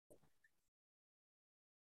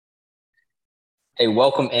Hey,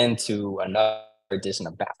 welcome into another edition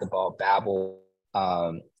of Basketball Babble.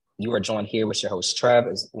 You are joined here with your host Trev,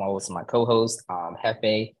 as well as my co-host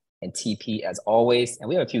Hefe and TP as always. And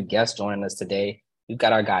we have a few guests joining us today. We've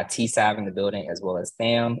got our guy Tsav in the building as well as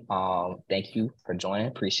Sam. Thank you for joining.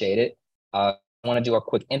 Appreciate it. I want to do a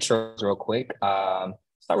quick intro real quick. Start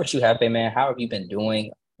with you, Hefe, man. How have you been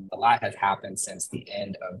doing? A lot has happened since the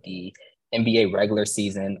end of the NBA regular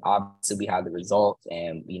season. Obviously, we have the results,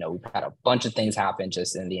 and we've had a bunch of things happen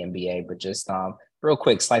just in the NBA. But just real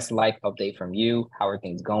quick, slice of life update from you. How are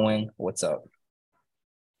things going? What's up?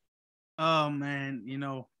 Oh man,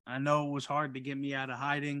 I know it was hard to get me out of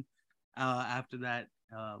hiding after that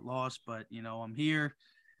loss, but I'm here.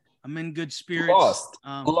 I'm in good spirits. Who lost?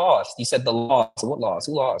 Who lost? You said the loss. What lost?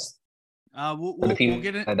 Who lost? We'll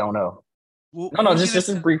get it. I don't know. No,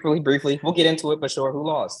 just briefly. We'll get into it, but sure. Who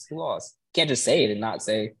lost? Can't just say it and not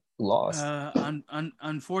say who lost.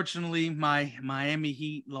 Unfortunately, my Miami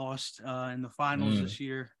Heat lost in the finals this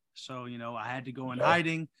year. So, I had to go in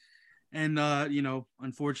hiding. And,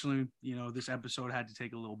 unfortunately, this episode had to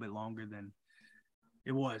take a little bit longer than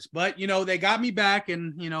it was. But, they got me back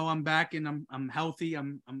and, I'm back and I'm healthy.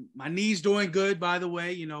 My knee's doing good, by the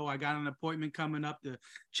way. I got an appointment coming up to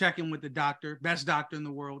check in with the doctor, best doctor in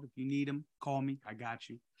the world. If you need him, call me. I got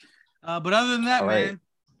you. But other than that, man,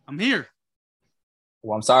 I'm here.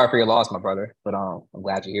 Well, I'm sorry for your loss, my brother, but I'm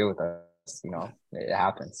glad you're here with us. It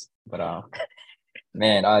happens. But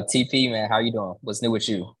man, TP, man, how you doing? What's new with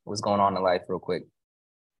you? What's going on in life, real quick?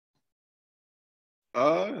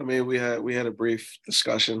 We had a brief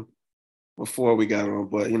discussion before we got on,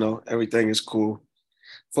 but everything is cool.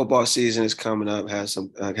 Football season is coming up. I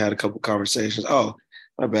had a couple conversations. Oh,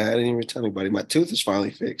 my bad. I didn't even tell anybody. My tooth is finally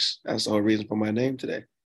fixed. That's the whole reason for my name today.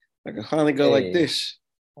 I can finally go like this.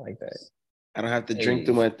 I like that. I don't have to I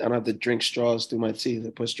don't have to drink straws through my teeth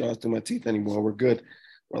or put straws through my teeth anymore. We're good.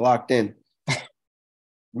 We're locked in.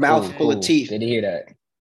 Mouth full of teeth. Good to hear that.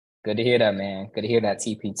 Good to hear that, man. Good to hear that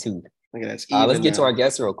TP tooth. Look at that. Let's get to our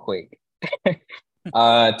guests real quick.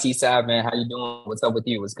 Tsav, man, how you doing? What's up with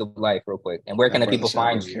you? What's good with life, real quick? And where can the people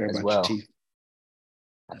find you as well?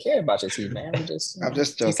 I care about your teeth, man. I'm just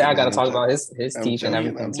joking. Tsav got to talk about his teeth and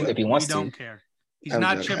everything too if he wants to. We don't care. He's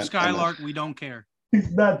not Chip Skylark. We don't care.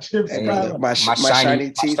 He's not Chip Skylark. My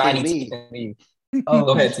shiny teeth and me. Oh,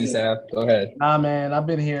 go ahead, Tsav. Go ahead. Nah, man, I've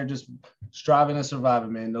been here just striving and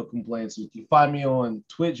surviving, man. No complaints. You can find me on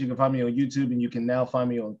Twitch. You can find me on YouTube, and you can now find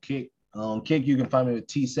me on Kick. On Kick, you can find me with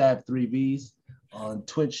Tsav 3Vs. On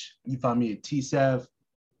Twitch, you find me at Tsav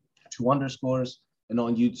 2_. And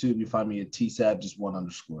on YouTube, you find me at Tsav just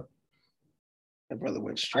 1_. My brother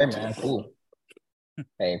went straight. All right, man. Cool.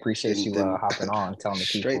 Hey, appreciate you hopping on, telling the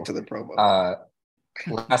people. Straight to the promo.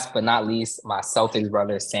 Last but not least, my Celtics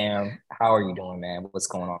brother, Sam. How are you doing, man? What's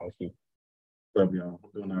going on with you? What's up, y'all?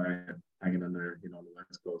 I'm doing all right. Hanging in there, the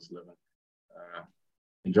West Coast living.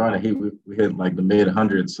 Enjoying the heat. We hit like the mid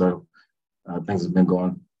hundreds, so things have been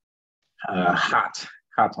going hot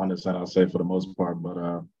on this side, I'll say, for the most part. But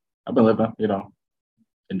I've been living,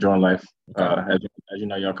 enjoying life. As you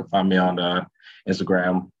know, y'all can find me on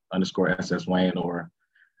Instagram _SSWayne or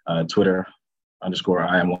Twitter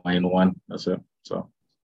 _IamWayne1. That's it. So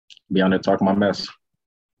be on there talking my mess.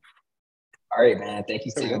 All right, man. Thank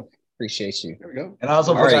you, Sam. Appreciate you. There we go. And I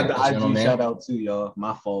also forgot the IG shout out too, y'all.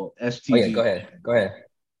 My fault. STG. Oh, yeah, go ahead.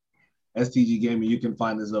 STG Gaming. You can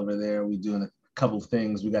find us over there. We're doing a couple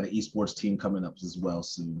things. We got an esports team coming up as well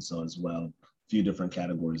soon. So as well, a few different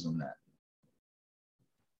categories on that.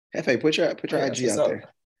 Hefe, put your IG out there.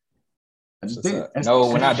 No,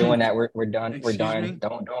 we're not doing that. We're done. We're done.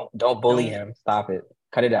 Don't bully him. Stop it.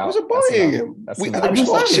 Cut it out. I wasn't bullying him. But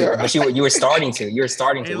you were starting to. You were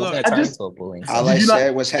starting to. It wasn't going to turn into a bullying. All I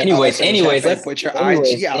said was, anyways, let's put your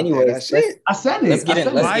IG out there. That's it. I said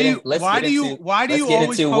it. Why do you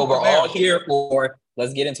always into what we're all here for?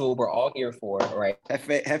 Let's get into what we're all here for, right?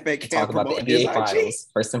 Hefe can't talk about the NBA Finals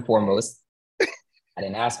first and foremost. I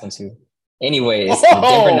didn't ask him to. Anyways, the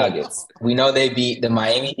Denver Nuggets. We know they beat the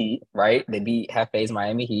Miami Heat, right? They beat Hefe's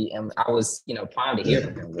Miami Heat, and I was, primed to hear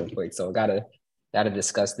from him real quick. So gotta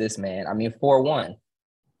discuss this, man. 4-1.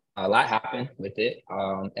 A lot happened with it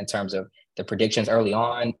in terms of the predictions early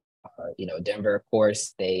on. Denver, of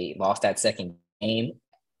course, they lost that second game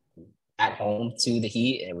at home to the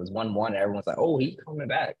Heat. It was 1-1, and everyone's like, "Oh, Heat coming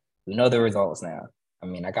back." We know the results now.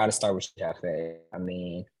 I got to start with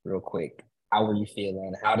Hefe. Real quick. How were you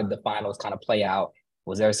feeling? How did the finals kind of play out?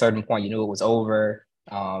 Was there a certain point you knew it was over?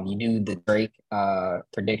 You knew the Drake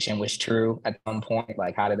prediction was true at some point.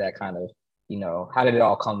 Like, how did that kind of, how did it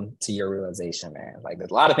all come to your realization, man? Like,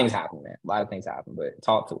 there's a lot of things happen, man. A lot of things happen, but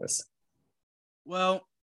talk to us. Well,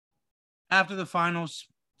 after the finals,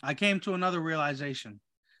 I came to another realization.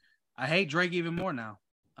 I hate Drake even more now.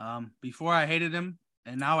 Before I hated him,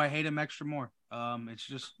 and now I hate him extra more.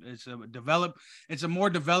 It's a more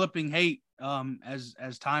developing hate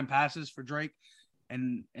as time passes for Drake,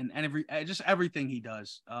 and everything he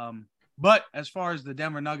does. But as far as the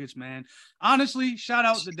Denver Nuggets, man, honestly, shout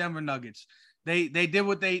out the Denver Nuggets. They did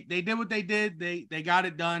what they did. They got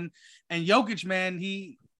it done. And Jokic, man,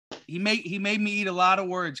 he made me eat a lot of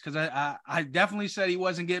words because I definitely said he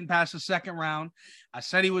wasn't getting past the second round. I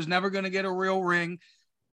said he was never going to get a real ring,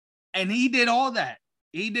 and he did all that.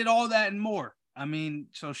 He did all that and more. I mean,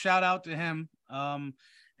 so shout out to him.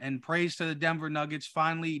 And praise to the Denver Nuggets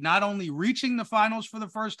finally not only reaching the finals for the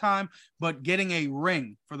first time, but getting a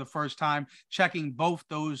ring for the first time, checking both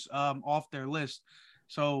those off their list.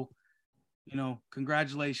 So,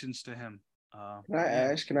 congratulations to him. Can I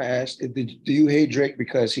ask, do you hate Drake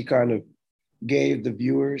because he kind of gave the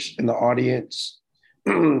viewers and the audience,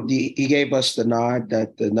 he gave us the nod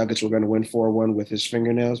that the Nuggets were going to win 4-1 with his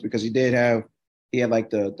fingernails, because he had like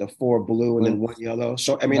the 4 blue and then 1 yellow.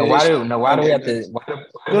 So I mean, why do we have to?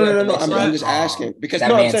 No. I'm just asking because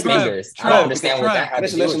that man's fingers. I don't understand what that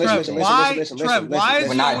has to do with it. Why is he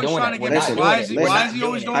always trying to get it? Why is he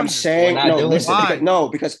always doing I'm this? saying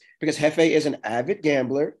because Hefe is an avid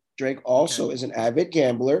gambler. Drake also is an avid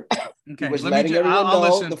gambler. Okay, he was letting everyone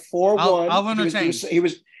know the 4-1. I'll entertain. He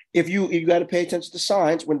was. If you got to pay attention to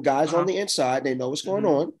signs when guys are on the inside, they know what's going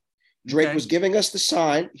on. Drake was giving us the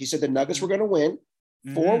sign. He said the Nuggets were going to win.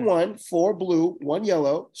 4-1, 4 blue, 1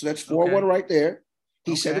 yellow. So that's 4-1 right there.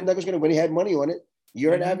 He said the Nuggets were going to win. He had money on it.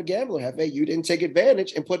 You're an avid gambler, Hefe. You didn't take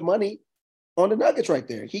advantage and put money on the Nuggets right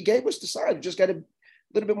there. He gave us the sign. You just got a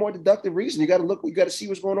little bit more deductive reason. You got to look. You got to see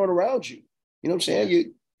what's going on around you. You know what I'm saying?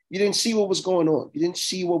 You didn't see what was going on. You didn't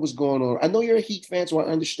see what was going on. I know you're a Heat fan, so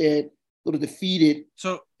I understand. A little defeated.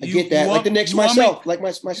 So I get that. Like the Knicks myself,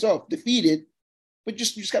 myself, defeated. But you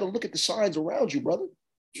just got to look at the signs around you, brother.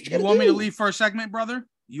 You want me to leave for a segment, brother?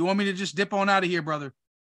 You want me to just dip on out of here, brother?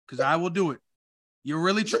 Because I will do it. You're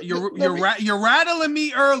really you're rattling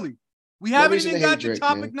me early. We haven't even got to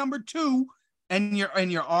topic number 2, and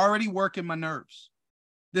you're already working my nerves.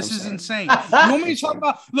 This is insane. You want me to talk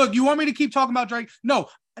about? Look, you want me to keep talking about Drake? No.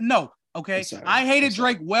 Okay, I hated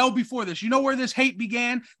Drake well before this. You know where this hate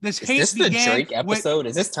began? Is this the Drake episode?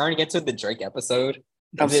 Is this turning into the Drake episode?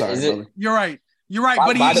 I'm sorry. You're right.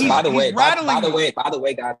 But he's rattling. By the way,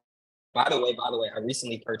 I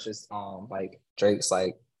recently purchased Drake's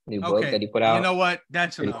new book that he put out. You know what?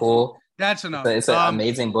 That's pretty enough. cool. That's enough. It's an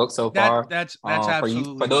amazing book so far. That's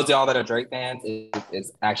absolutely for those of y'all that are Drake fans,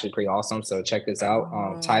 it's actually pretty awesome. So check this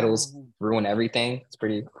out. Titles ruin everything. It's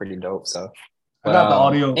pretty dope. So I got the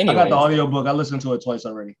audio. I got the audio book. I listened to it twice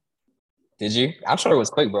already. Did you? I'm sure it was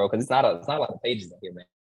quick, bro, because it's not a lot of pages in here, man.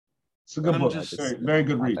 It's a good book. Very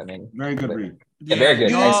good read. Very good read. Yeah, very good.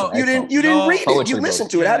 You didn't read it. You listened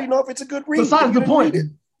to it. How do you know if it's a good read? Besides the point.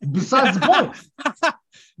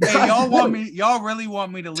 Hey, y'all really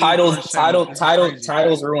want me to leave? Titles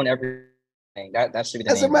ruin everything. That should be the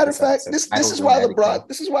As a matter of fact, this is why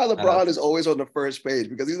LeBron is always on the first page,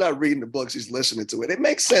 because he's not reading the books, he's listening to it. It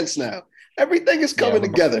makes sense now. Everything is coming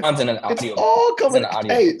together. It's all coming.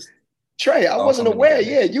 Hey, Trey, I wasn't aware.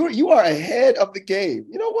 Together. Yeah, you are ahead of the game.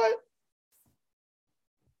 You know what?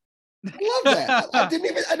 I love that. I didn't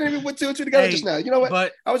even put 2 and 2 together just now. You know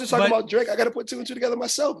what? I was just talking about Drake. I got to put 2 and 2 together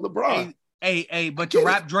myself. LeBron. But to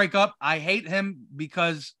wrap Drake up, I hate him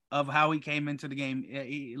because of how he came into the game.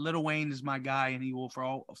 Lil Wayne is my guy, and he will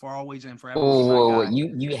for always and forever. Oh,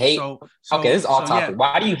 you hate. Okay, this is off topic. Yeah.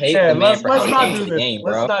 Why do you hate the man for how he came into the game,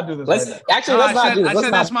 bro? Let's not do this. Let's not do this. I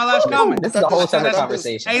said that's my last comment. This is a whole separate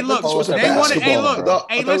conversation. Hey, look, they want to. Hey,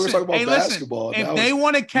 listen. If they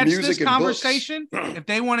want to catch this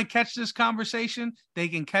conversation, they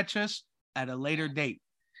can catch us at a later date.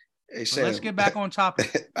 Hey, Sam, let's get back on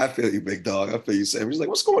topic. I feel you, big dog. I feel you, Sam. He's like,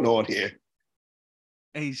 what's going on here?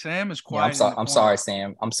 Hey, Sam is quiet. Yeah, I'm sorry,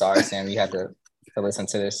 Sam. You had to listen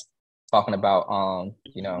to this talking about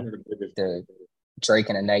the Drake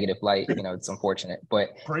in a negative light. It's unfortunate,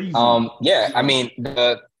 but yeah. I mean,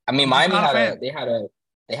 Miami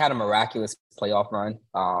had a miraculous playoff run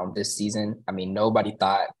this season. I mean, nobody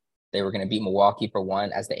thought they were going to beat Milwaukee for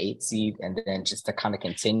one as the 8th seed, and then just to kind of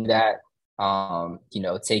continue that.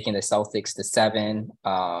 Taking the Celtics to 7,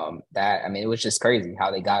 it was just crazy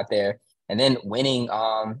how they got there, and then winning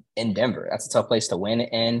in Denver. That's a tough place to win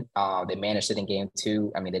in. They managed it in game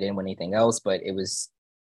 2. I mean, they didn't win anything else, but it was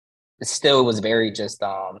very just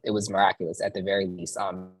it was miraculous at the very least.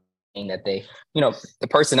 That they, the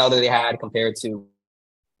personnel that they had compared to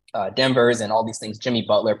Denver's and all these things. Jimmy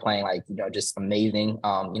Butler playing like, just amazing.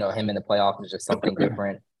 Him in the playoffs is just something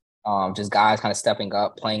different. Just guys kind of stepping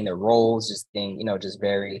up, playing their roles, just being, just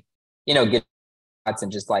very, good shots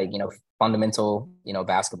and just like, fundamental,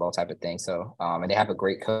 basketball type of thing. So, and they have a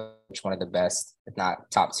great coach, one of the best, if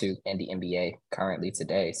not top 2 in the NBA currently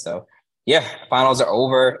today. So, yeah, finals are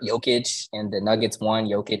over. Jokic and the Nuggets won.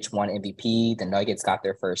 Jokic won MVP. The Nuggets got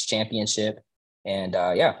their first championship. And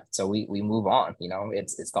so we move on.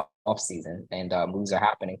 It's the offseason and moves are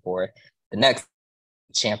happening for the next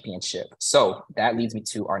championship. So that leads me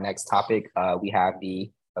to our next topic. We have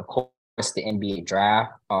of course, the NBA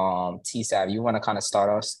draft. Tsav, you want to kind of start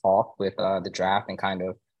us off with the draft and kind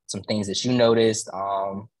of some things that you noticed,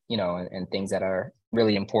 and things that are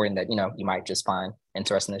really important that, you might just find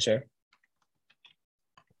interesting to share.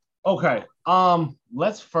 Okay.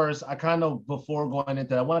 Let's first, before going into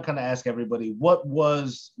that, I want to kind of ask everybody, what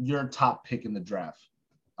was your top pick in the draft?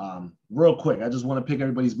 Real quick, I just want to pick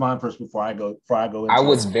everybody's mind first before I go into I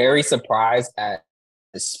was very surprised at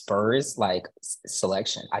the Spurs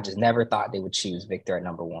selection. I just never thought they would choose Victor at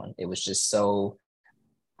number 1. It was just so,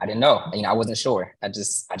 I didn't know. I wasn't sure. I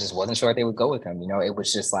just wasn't sure if they would go with him. It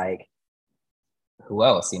was just like, who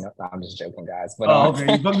else? I'm just joking, guys. But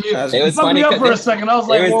okay, you bugged me, it was funny funny for a second. I was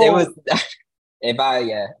like, it was.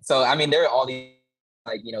 So there were all these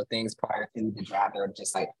things prior to the draft. They were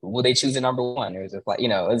just like, will they choose a number 1? It was just like, it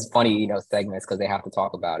was funny, segments because they have to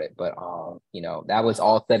talk about it. But that was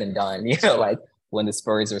all said and done. Like when the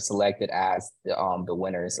Spurs were selected as the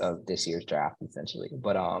winners of this year's draft, essentially.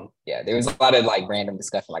 But there was a lot of like random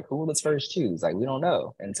discussion, like who will the Spurs choose? Like we don't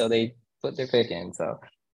know until they put their pick in. So,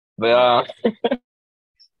 but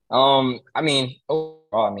overall,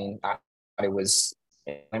 I thought it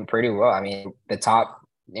went pretty well. The top,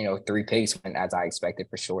 3 picks went as I expected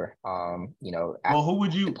for sure. Well, who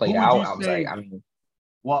would you played who would out? you I was say, like,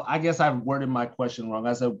 well, I guess I worded my question wrong.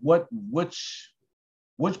 I said, which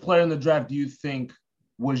player in the draft do you think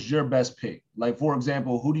was your best pick? Like, for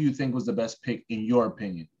example, who do you think was the best pick in your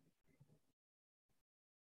opinion?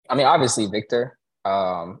 Obviously Victor.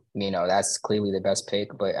 That's clearly the best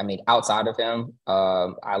pick. But outside of him,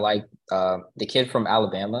 I like the kid from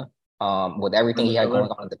Alabama. With everything he had going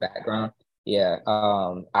on in the background. Yeah.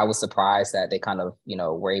 I was surprised that they kind of,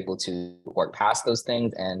 were able to work past those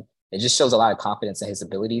things. And it just shows a lot of confidence in his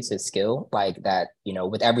abilities, his skill, like that,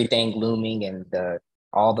 with everything looming and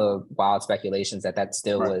all the wild speculations that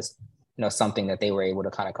still was, something that they were able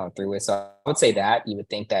to kind of come through with. So I would say that you would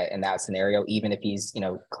think that in that scenario, even if he's,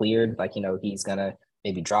 cleared, like, he's going to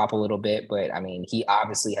maybe drop a little bit. But he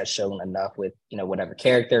obviously has shown enough with, whatever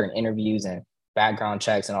character and interviews and background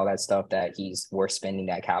checks and all that stuff that he's worth spending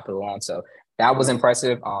that capital on. So that was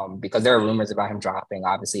impressive because there are rumors about him dropping.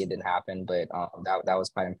 Obviously it didn't happen, but that was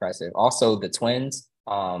quite impressive. Also the twins,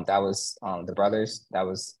 that was the brothers. I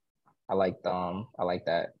like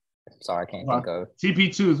that. Sorry, I can't think of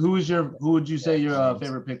TP2. Who would you say your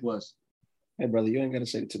favorite pick was? Hey brother, you ain't gotta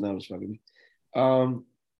say it to now. Fucking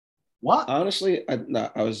what? Honestly, I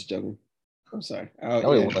was joking. I'm sorry. It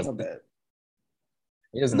wasn't. My bad.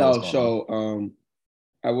 He doesn't know what's going on.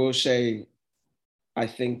 I will say I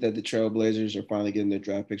think that the Trailblazers are finally getting their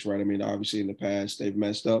draft picks right. Obviously in the past they've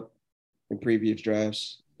messed up in previous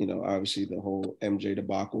drafts. Obviously the whole MJ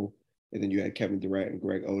debacle. And then you had Kevin Durant and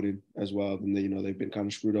Greg Oden as well. And then, they've been kind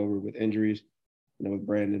of screwed over with injuries, with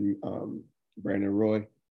Brandon Roy.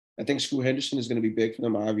 I think Scoot Henderson is going to be big for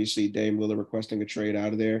them. Obviously, Dame Lillard requesting a trade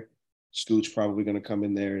out of there. Scoot's probably going to come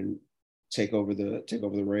in there and take over the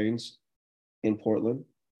reins in Portland.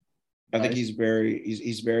 I think he's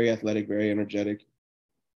very athletic, very energetic.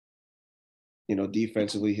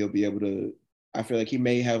 Defensively, he'll be able to. I feel like he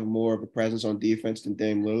may have more of a presence on defense than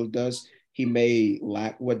Dame Lillard does. He may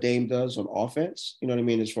lack what Dame does on offense,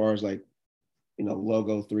 as far as like,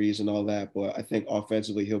 logo threes and all that. But I think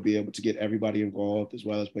offensively, he'll be able to get everybody involved as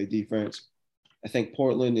well as play defense. I think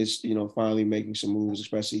Portland is, finally making some moves,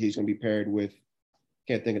 especially he's going to be paired with,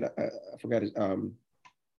 can't think of it, I forgot his,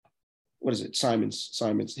 what is it?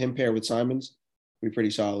 Simons. Him paired with Simons be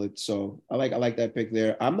pretty solid. So I like that pick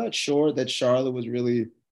there. I'm not sure that Charlotte was really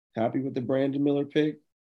happy with the Brandon Miller pick.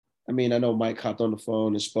 I know Mike hopped on the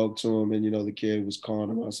phone and spoke to him, and the kid was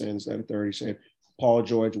calling him out saying instead of 30, saying Paul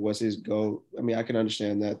George was his GOAT. I can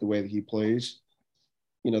understand that the way that he plays.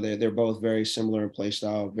 They're both very similar in play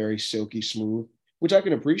style, very silky smooth, which I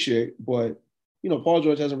can appreciate. But Paul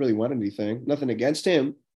George hasn't really won anything. Nothing against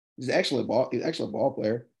him. He's an excellent ball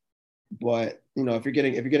player. But if you're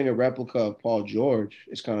getting a replica of Paul George,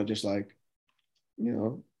 it's kind of just like,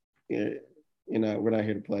 we're not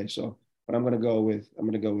here to play. So. But I'm gonna go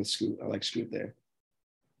with Scoot. I like Scoot there.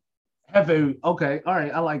 Hefe, okay, all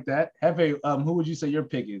right, I like that. Hefe, who would you say your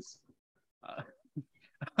pick is?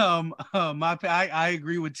 I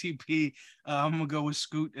agree with TP. I'm gonna go with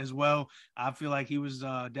Scoot as well. I feel like he was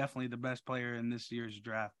definitely the best player in this year's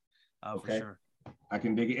draft, for sure. I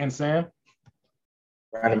can dig it. And Sam?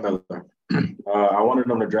 Brandon Miller. I wanted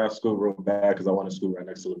them to draft Scoot real bad because I wanted Scoot right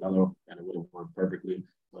next to LaMelo, and it would have worked perfectly.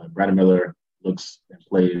 But Brandon Miller looks and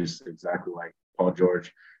plays exactly like Paul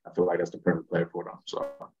George. I feel like that's the perfect player for them. So,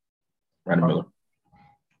 Brandon Miller.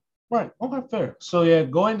 Right. Okay, fair. So yeah,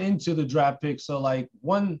 going into the draft pick. So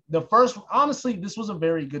honestly, this was a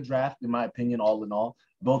very good draft, in my opinion, all in all.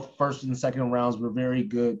 Both first and second rounds were very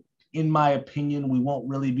good. In my opinion, we won't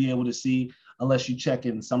really be able to see unless you check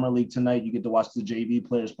in Summer League tonight. You get to watch the JV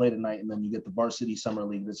players play tonight, and then you get the varsity Summer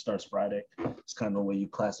League that starts Friday. It's kind of the way you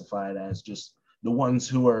classify it, as just the ones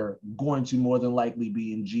who are going to more than likely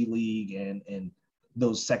be in G League, and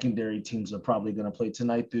those secondary teams are probably going to play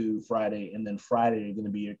tonight through Friday, and then Friday are going to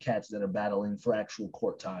be your cats that are battling for actual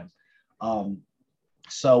court time.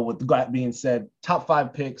 So with that being said, top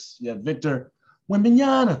 5 picks, you have Victor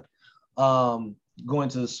Wembanyama going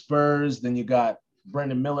to the Spurs. Then you got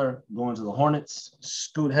Brandon Miller going to the Hornets,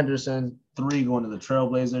 Scoot Henderson 3 going to the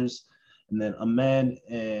Trailblazers, and then Amen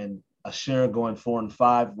and Asher going 4 and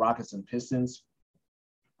 5, Rockets and Pistons.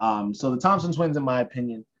 So the Thompson twins, in my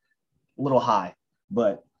opinion, a little high,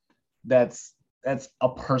 but that's a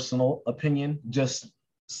personal opinion. Just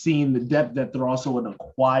seeing the depth that they're also in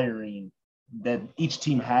acquiring, that each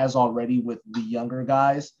team has already with the younger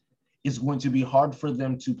guys, is going to be hard for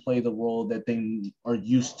them to play the role that they are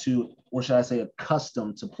used to, or should I say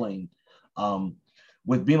accustomed to playing.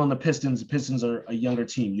 With being on the Pistons are a younger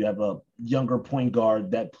team. You have a younger point guard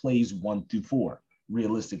that plays 1 through 4,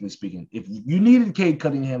 realistically speaking. If you needed Cade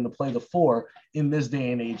Cunningham to play the 4 in this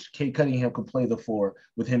day and age, Cade Cunningham could play the 4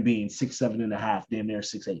 with him being 6'7.5", damn near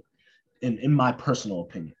 6'8", in my personal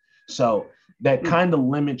opinion. So that kind of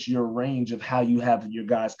limits your range of how you have your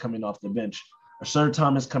guys coming off the bench. Sir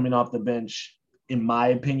Thomas coming off the bench, in my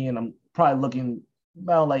opinion, I'm probably looking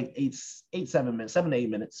about like 7 to 8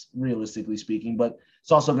 minutes, realistically speaking. But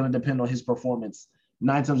it's also going to depend on his performance.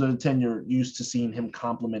 9 times out of 10, you're used to seeing him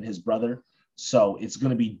compliment his brother. So it's going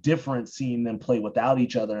to be different seeing them play without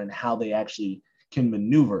each other and how they actually can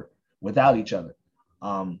maneuver without each other.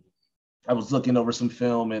 I was looking over some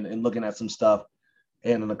film and looking at some stuff.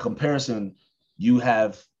 And in a comparison, you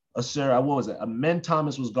have Amen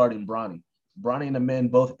Thomas was guarding Bronny. Bronny and Amen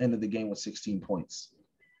both ended the game with 16 points.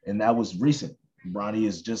 And that was recent. Bronny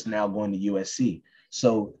is just now going to USC.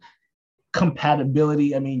 So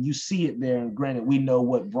compatibility, I mean, you see it there. And granted, we know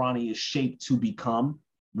what Bronny is shaped to become.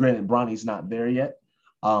 Granted, Bronny's not there yet.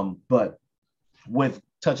 But with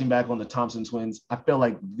touching back on the Thompson twins, I feel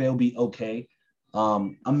like they'll be okay.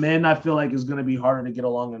 Amen, I feel like, is going to be harder to get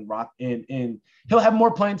along and rock in. He'll have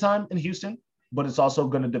more playing time in Houston, but it's also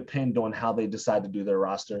going to depend on how they decide to do their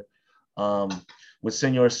roster. With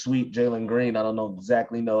Senor Sweet, Jalen Green, I don't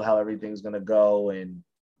know how everything's going to go and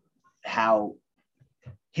how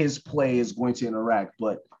his play is going to interact,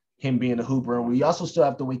 but him being a hooper. And we also still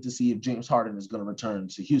have to wait to see if James Harden is going to return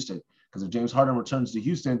to Houston, because if James Harden returns to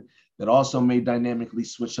Houston, that also may dynamically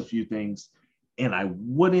switch a few things. And I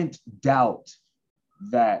wouldn't doubt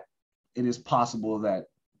that it is possible that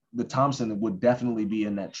the Thompson would definitely be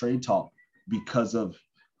in that trade talk because of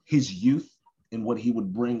his youth and what he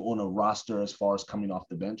would bring on a roster as far as coming off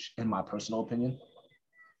the bench, in my personal opinion.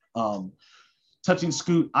 Touching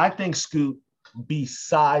Scoot, I think Scoot,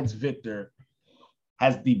 besides Victor,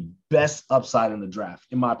 has the best upside in the draft,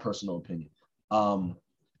 in my personal opinion.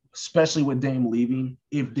 Especially with Dame leaving,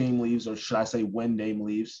 if Dame leaves, or should I say when Dame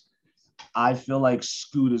leaves, I feel like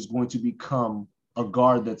Scoot is going to become a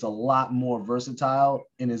guard that's a lot more versatile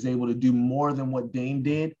and is able to do more than what Dame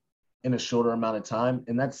did in a shorter amount of time.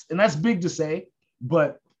 And that's big to say,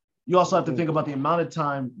 but you also have to think about the amount of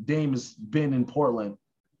time Dame has been in Portland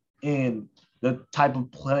and the type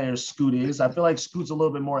of player Scoot is. I feel like Scoot's a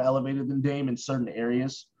little bit more elevated than Dame in certain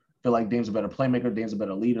areas. I feel like Dame's a better playmaker, Dame's a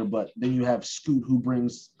better leader, but then you have Scoot, who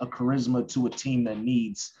brings a charisma to a team that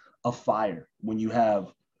needs a fire. When you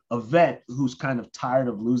have a vet who's kind of tired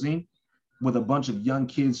of losing with a bunch of young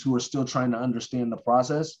kids who are still trying to understand the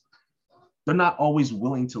process, they're not always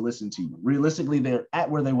willing to listen to you. Realistically, they're at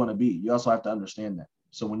where they want to be. You also have to understand that.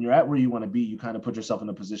 So when you're at where you want to be, you kind of put yourself in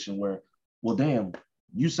a position where, well, damn,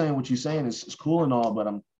 you saying what you're saying is cool and all, but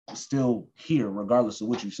I'm still here regardless of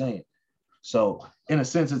what you're saying. So in a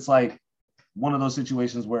sense, it's like one of those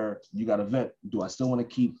situations where you got a vet. Do I still want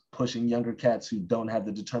to keep pushing younger cats who don't have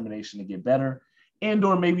the determination to get better, and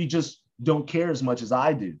or maybe just don't care as much as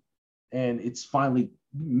I do? And it's finally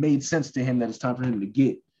made sense to him that it's time for him to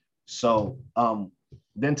get So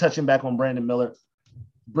then touching back on Brandon Miller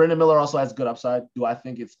also has good upside. Do I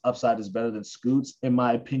think its upside is better than Scoots? In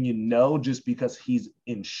my opinion, no, just because he's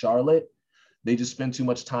in Charlotte. They just spend too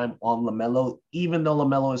much time on LaMelo. Even though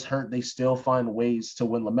LaMelo is hurt, they still find ways to,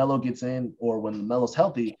 when LaMelo gets in or when LaMelo's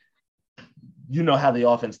healthy, you know how the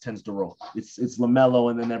offense tends to roll. It's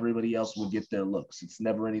LaMelo, and then everybody else will get their looks. It's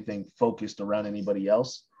never anything focused around anybody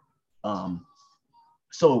else.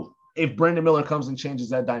 So if Brandon Miller comes and changes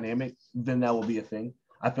that dynamic, then that will be a thing.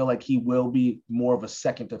 I feel like he will be more of a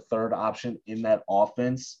second to third option in that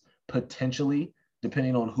offense, potentially,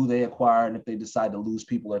 depending on who they acquire and if they decide to lose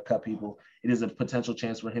people or cut people. It is a potential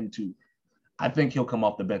chance for him to, I think he'll come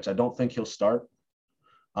off the bench. I don't think he'll start.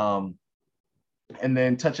 And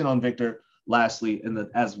then touching on Victor, lastly,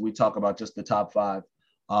 as we talk about just the top five,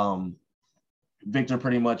 Victor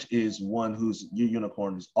pretty much is one who's your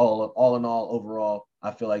unicorn. Is all in all, overall,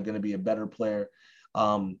 I feel like going to be a better player.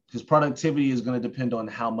 His productivity is going to depend on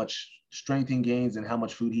how much strength he gains and how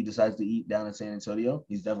much food he decides to eat down in San Antonio.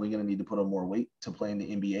 He's definitely going to need to put on more weight to play in the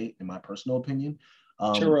NBA, in my personal opinion.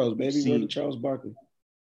 Churros, baby. Where's the Charles Barkley?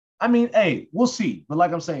 I mean, hey, we'll see. But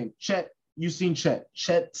like I'm saying, Chet, you've seen Chet.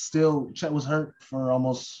 Chet was hurt for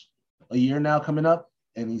almost a year now coming up,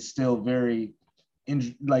 and he's still very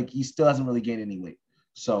he still hasn't really gained any weight.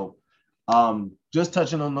 So just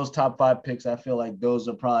touching on those top five picks, I feel like those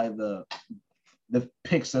are probably the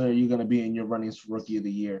picks that you're going to be in your runnings for Rookie of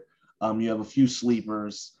the Year. You have a few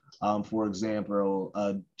sleepers, for example,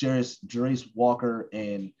 Jarace Walker,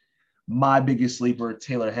 and my biggest sleeper,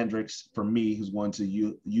 Taylor Hendricks, for me, who's going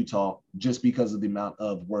to Utah, just because of the amount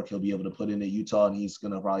of work he'll be able to put into Utah, and he's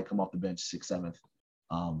going to probably come off the bench 6th,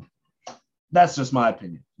 7th. That's just my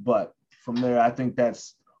opinion. But from there, I think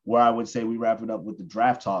that's where I would say we wrap it up with the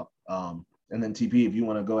draft talk. And then TP, if you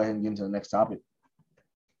want to go ahead and get into the next topic.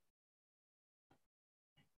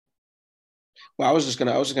 Well, I was just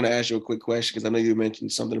gonna ask you a quick question because I know you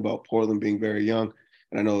mentioned something about Portland being very young,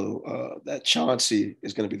 and I know that Chauncey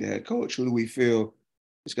is going to be the head coach. Who do we feel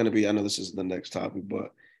is going to be? I know this is the next topic,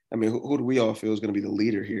 but I mean, who do we all feel is going to be the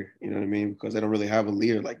leader here? You know what I mean? Because they don't really have a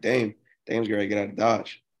leader like Dame. Dame's going to get out of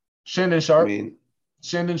Dodge. Shandon Sharp.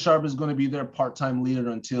 Shandon Sharp is going to be their part-time leader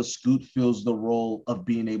until Scoot fills the role of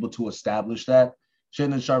being able to establish that.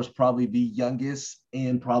 Shandon Sharp's probably the youngest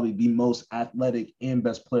and probably the most athletic and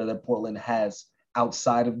best player that Portland has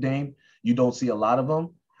outside of Dame. You don't see a lot of them.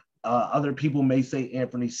 Other people may say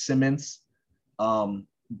Anthony Simmons,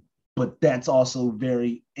 but that's also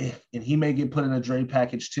very if, and he may get put in a Dre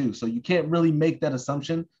package too. So you can't really make that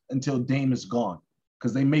assumption until Dame is gone,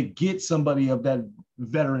 because they may get somebody of that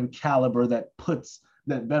veteran caliber that puts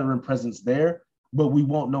that veteran presence there, but we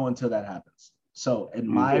won't know until that happens. So in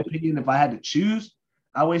my opinion, if I had to choose,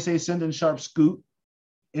 I always say Shandon Sharp, Scoot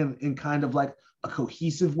in kind of like a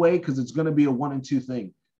cohesive way, because it's going to be a 1 and 2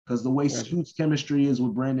 thing. Because the way Scoot's chemistry is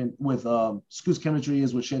with Scoot's chemistry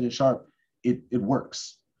is with Shandon Sharp, it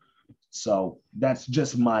works. So that's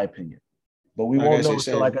just my opinion. But we won't know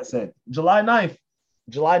until, like I said, July 9th.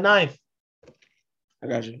 I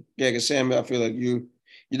got you. Yeah, because Sam, I feel like you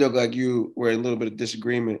look like you were in a little bit of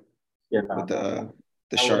disagreement with the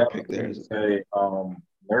Sharp pick there. Say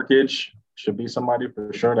Nurkic should be somebody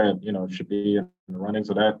for sure that should be in the running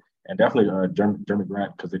to that, and definitely Jeremy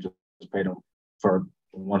Grant, because they just paid him for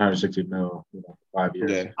 $160 million, 5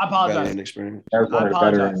 years. Yeah, I apologize. That's one of the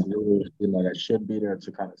veterans that should be there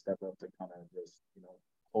to kind of step up to kind of just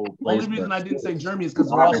hold place. The only reason I didn't say Jeremy is because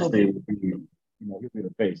they're also he'll be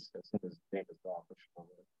the face as soon as Dame is gone for sure.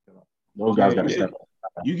 Those guys got to step up.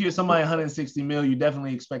 You give somebody $160 million, you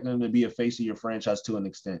definitely expect them to be a face of your franchise to an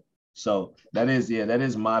extent. So that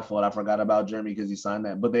is my fault. I forgot about Jeremy because he signed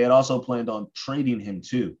that. But they had also planned on trading him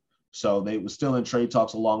too. So they were still in trade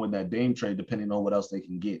talks along with that Dame trade, depending on what else they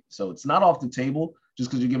can get. So it's not off the table just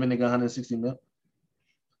because you give a nigga $160 million.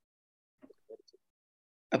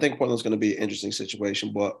 I think Portland's going to be an interesting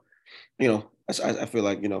situation, but I feel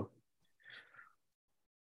like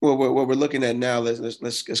what we're looking at now.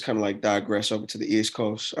 Let's kind of like digress over to the East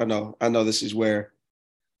Coast. I know this is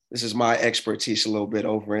my expertise a little bit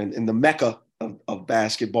over in the mecca of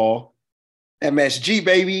basketball, MSG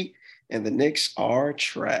baby. And the Knicks are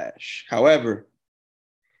trash. However,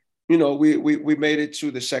 we made it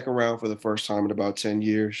to the second round for the first time in about 10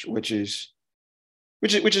 years, which is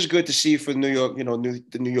good to see for New York.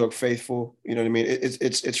 The New York faithful. You know what I mean?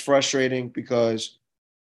 It's frustrating because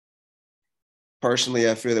personally,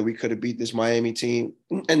 I feel that we could have beat this Miami team,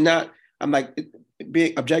 and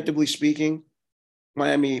being objectively speaking,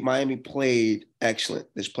 Miami played excellent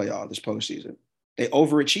this postseason. They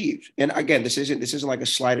overachieved. And again, this isn't like a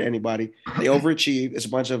slight at anybody. They overachieved. It's a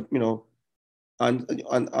bunch of,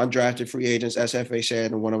 undrafted free agents, SFA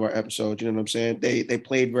said in one of our episodes. You know what I'm saying? They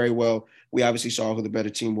played very well. We obviously saw who the better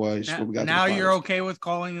team was when we got to the finals. You're okay with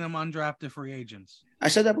calling them undrafted free agents? I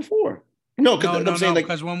said that before. No,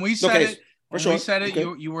 because when we said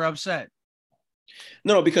you were upset.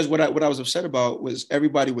 No, because what I was upset about was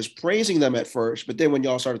everybody was praising them at first, but then when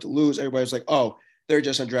y'all started to lose, everybody was like, "Oh, they're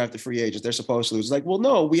just undrafted free agents. They're supposed to lose." It's like, well,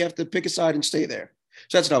 no, we have to pick a side and stay there.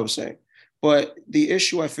 So that's what I was saying. But the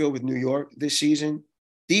issue I feel with New York this season,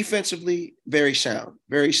 defensively, very sound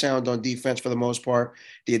on defense for the most part.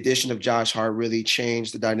 The addition of Josh Hart really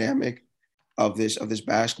changed the dynamic of this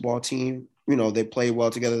basketball team. You know, they play well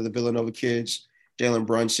together. The Villanova kids, Jalen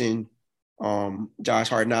Brunson, Josh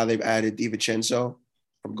Hart. Now they've added DiVincenzo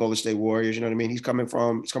from Golden State Warriors. You know what I mean? He's coming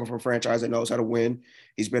from a franchise that knows how to win.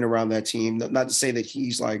 He's been around that team. Not to say that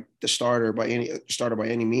he's like the starter by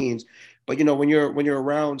any means, but you know, when you're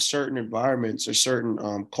around certain environments or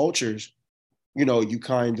certain cultures, you know, you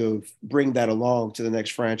kind of bring that along to the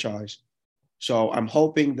next franchise. So I'm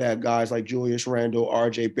hoping that guys like Julius Randle,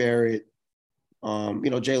 RJ Barrett, you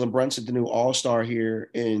know, Jalen Brunson, the new all-star here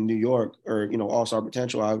in New York, or, you know, all-star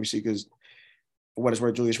potential, obviously, because for what it's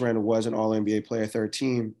worth, Julius Randle was an all-NBA player, third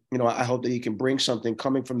team. You know, I hope that he can bring something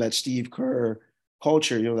coming from that Steve Kerr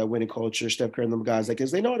culture, you know, that winning culture, Steph Curry and them guys, like,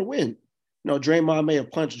 because they know how to win. You know, Draymond may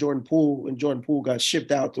have punched Jordan Poole, and Jordan Poole got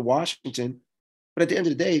shipped out to Washington. But at the end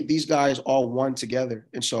of the day, these guys all won together.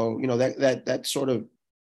 And so, you know, that sort of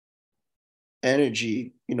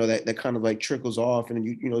energy, you know, that kind of like trickles off, and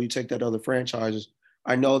you take that to other franchises.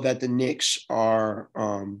 I know that the Knicks are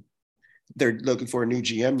they're looking for a new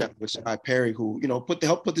GM now with Scott Perry, who, you know,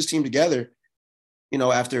 helped put this team together, you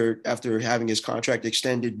know, after having his contract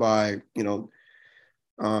extended by, you know,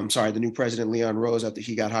 the new president, Leon Rose, after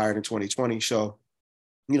he got hired in 2020. So,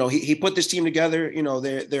 you know, he put this team together. You know,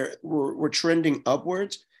 we're trending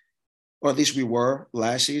upwards, or at least we were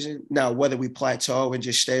last season. Now, whether we plateau and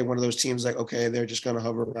just stay one of those teams like, okay, they're just going to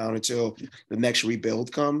hover around until the next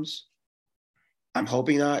rebuild comes, I'm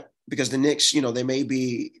hoping not, because the Knicks, you know, they may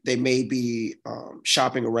be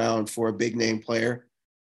shopping around for a big name player.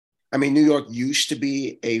 I mean, New York used to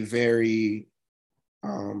be a very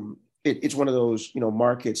it's one of those, you know,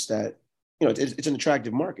 markets that, you know, it's an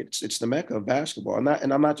attractive market. It's the mecca of basketball.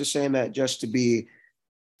 And I'm not just saying that just to be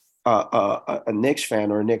a Knicks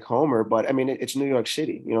fan or a Knick homer, but I mean, it's New York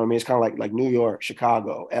City. You know what I mean? It's kind of like New York,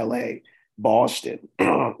 Chicago, LA, Boston,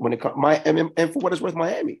 when it comes, and for what it's worth,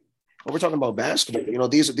 Miami. When we're talking about basketball, you know,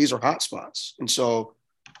 these are hot spots. And so,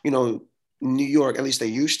 you know, New York, at least they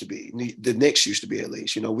used to be, the Knicks used to be, at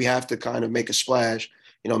least, you know, we have to kind of make a splash.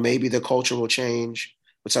 You know, maybe the culture will change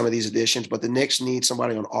with some of these additions, but the Knicks need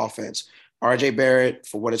somebody on offense. RJ Barrett,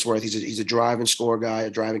 for what it's worth, he's a drive and score guy, a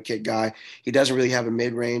drive and kick guy. He doesn't really have a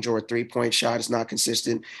mid-range or a three-point shot. It's not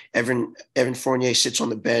consistent. Evan Fournier sits on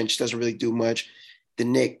the bench, doesn't really do much. The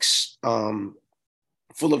Knicks,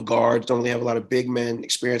 full of guards, don't really have a lot of big men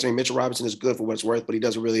experience. I mean, Mitchell Robinson is good for what it's worth, but he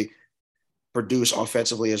doesn't really produce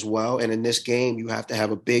offensively as well. And in this game, you have to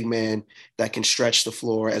have a big man that can stretch the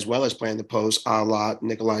floor as well as playing the post, a la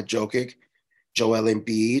Nikola Jokic, Joel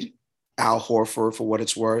Embiid, Al Horford, for what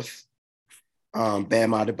it's worth.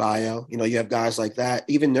 Bam Adebayo, you know, you have guys like that,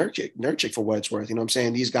 even Nurkic for what it's worth. You know what I'm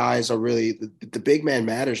saying? These guys are really, the big man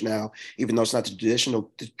matters now, even though it's not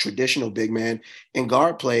the traditional big man. And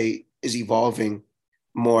guard play is evolving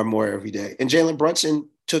more and more every day. And Jalen Brunson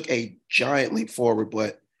took a giant leap forward,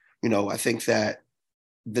 but, you know, I think that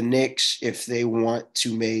the Knicks, if they want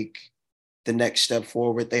to make the next step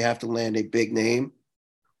forward, they have to land a big name,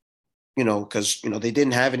 you know, because, you know, they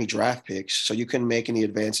didn't have any draft picks, so you couldn't make any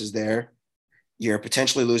advances there. You're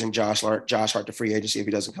potentially losing Josh Hart to free agency if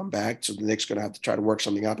he doesn't come back. So the Knicks are going to have to try to work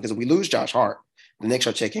something out, because if we lose Josh Hart, the Knicks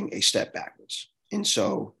are taking a step backwards. And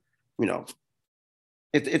so, you know,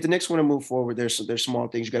 if the Knicks want to move forward, there's small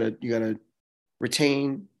things you gotta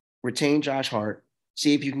retain Josh Hart.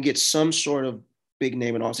 See if you can get some sort of big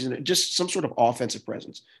name in offseason, just some sort of offensive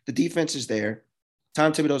presence. The defense is there.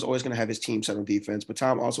 Tom Thibodeau is always going to have his team set on defense, but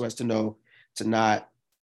Tom also has to know to not,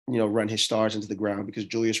 you know, run his stars into the ground, because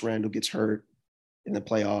Julius Randle gets hurt in the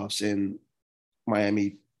playoffs and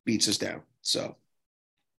Miami beats us down. So,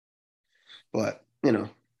 but, you know,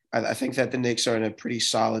 I think that the Knicks are in a pretty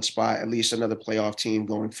solid spot, at least another playoff team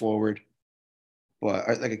going forward, but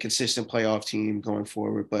like a consistent playoff team going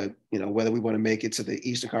forward. But, you know, whether we want to make it to the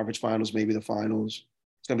Eastern Conference Finals, maybe the finals,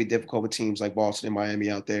 it's going to be difficult with teams like Boston and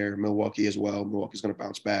Miami out there, Milwaukee as well. Milwaukee's going to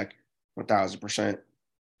bounce back 1,000%.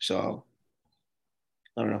 So,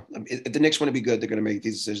 I don't know. If the Knicks want to be good, they're going to make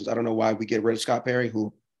these decisions. I don't know why we get rid of Scott Perry,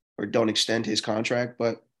 or don't extend his contract,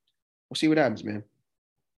 but we'll see what happens, man.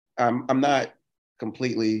 I'm not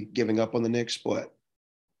completely giving up on the Knicks, but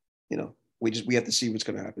we have to see what's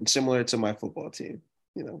going to happen. Similar to my football team,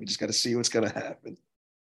 we just got to see what's going to happen.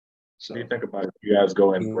 So, what do you think about if you guys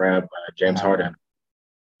go and grab James Harden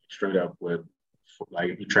straight up with, like,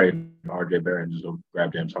 if you trade RJ Barrett and just go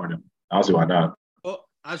grab James Harden? Honestly, why not? Well,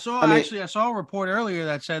 I saw a report earlier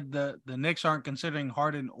that said the Knicks aren't considering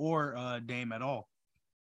Harden or Dame at all.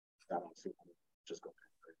 I don't see why. Just go.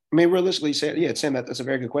 I mean, realistically, Sam, that's a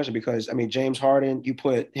very good question because, I mean, James Harden, you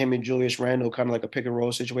put him and Julius Randle kind of like a pick and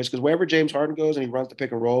roll situation because wherever James Harden goes and he runs the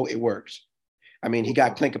pick and roll, it works. I mean, he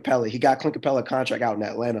got Clint Capella. He got Clint Capella contract out in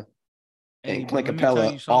Atlanta. And Clint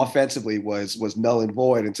Capella offensively was null and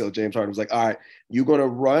void until James Harden was like, all right, you're going to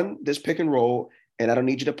run this pick and roll, and I don't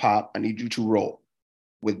need you to pop. I need you to roll.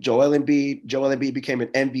 With Joel Embiid became an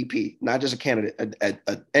MVP, not just a candidate, an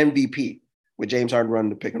MVP with James Harden running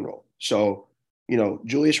the pick and roll. So,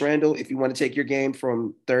 Julius Randle, if you want to take your game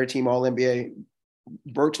from third team All-NBA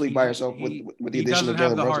virtually by yourself with the addition of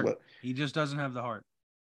Jalen Brunson. He just doesn't have the heart.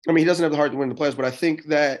 I mean, he doesn't have the heart to win the playoffs, but I think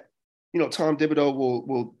that, Tom Thibodeau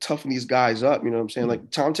will toughen these guys up. You know what I'm saying?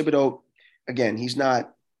 Like Tom Thibodeau, again, he's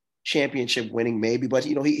not championship winning maybe, but,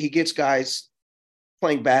 he gets guys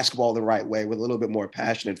playing basketball the right way with a little bit more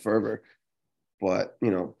passion and fervor. But,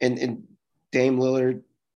 and Dame Lillard,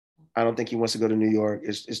 I don't think he wants to go to New York.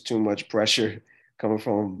 It's too much pressure coming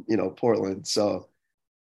from, Portland. So,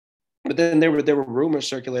 but then there were rumors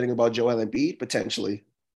circulating about Joel Embiid potentially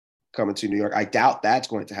coming to New York. I doubt that's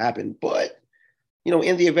going to happen. But,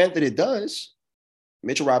 in the event that it does,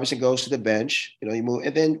 Mitchell Robinson goes to the bench. You move,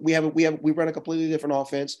 and then we run a completely different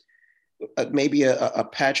offense. Maybe a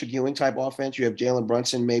Patrick Ewing type offense. You have Jalen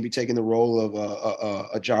Brunson maybe taking the role of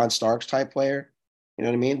a John Starks type player. You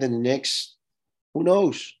know what I mean? Then the Knicks, who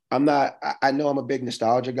knows? I know I'm a big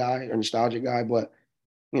nostalgia guy, but,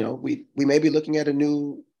 we may be looking at a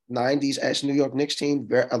new 90s New York Knicks team,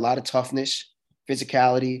 a lot of toughness,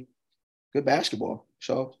 physicality, good basketball.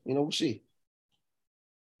 So, we'll see.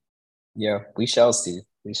 Yeah, we shall see.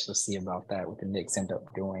 We shall see about that, what the Knicks end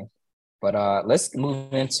up doing. But let's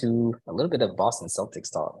move into a little bit of Boston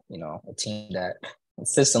Celtics talk. A team that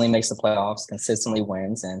consistently makes the playoffs, consistently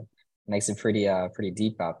wins, and makes it pretty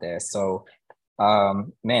deep out there. So,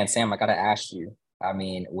 man, Sam, I got to ask you, I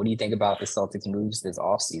mean, what do you think about the Celtics moves this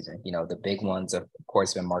offseason? The big ones, of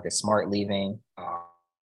course, been Marcus Smart leaving,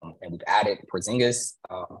 and we've added Porzingis,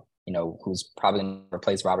 who's probably going to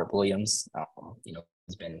replace Robert Williams.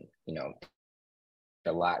 He's been,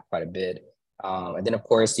 quite a bit. And then, of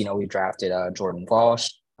course, we drafted Jordan Walsh.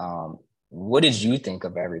 What did you think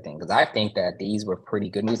of everything? Because I think that these were pretty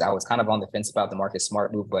good moves. I was kind of on the fence about the Marcus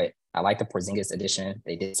Smart move, but I like the Porzingis addition.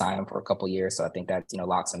 They did sign him for a couple of years, so I think that,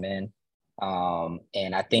 locks him in.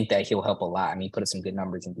 And I think that he'll help a lot. I mean, he put up some good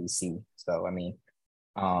numbers in DC. So, I mean,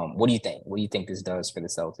 what do you think? What do you think this does for the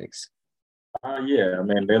Celtics? Yeah, I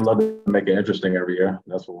mean, they love to make it interesting every year.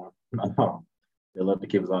 That's for one. They love to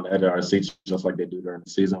keep us on the edge of our seats just like they do during the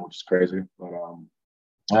season, which is crazy. But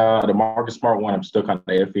the Marcus Smart one, I'm still kind of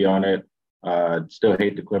iffy on it. Still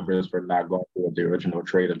hate the Clippers for not going through the original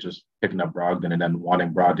trade of just picking up Brogdon and then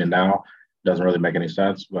wanting Brogdon now. Doesn't really make any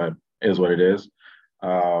sense, but it is what it is.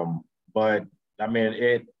 But, I mean,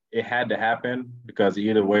 it had to happen because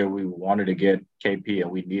either way we wanted to get KP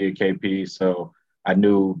and we needed KP. So I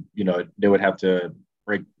knew, they would have to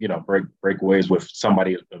break ways with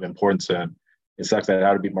somebody of importance. And it sucks that it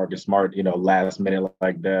had to be Marcus Smart, last minute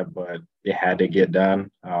like that, but it had to get done.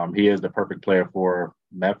 He is the perfect player for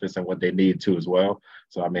Memphis and what they need to as well.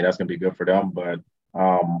 So, I mean, that's going to be good for them. But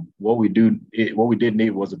what we did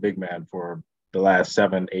need was a big man for the last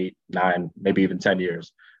 7, 8, 9, maybe even 10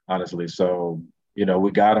 years, honestly. So,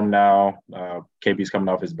 we got him now. KP's coming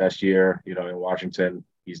off his best year, in Washington.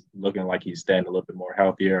 He's looking like he's staying a little bit more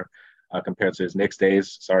healthier compared to his Knicks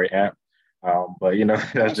days. Sorry, Ant. But,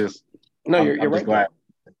 that's just – no, you're right. Glad.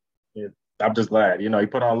 Yeah, I'm just glad. He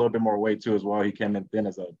put on a little bit more weight too as well. He came in thin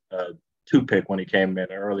as a 2-pick when he came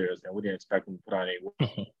in earlier, and we didn't expect him to put on any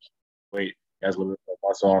weight. He has a little bit of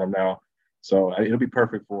muscle on him now, so it'll be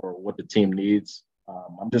perfect for what the team needs.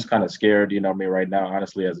 I'm just kind of scared, right now,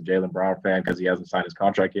 honestly, as a Jaylen Brown fan, because he hasn't signed his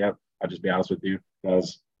contract yet. I'll just be honest with you,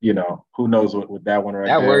 because who knows with that one right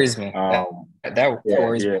that there. Worries me. That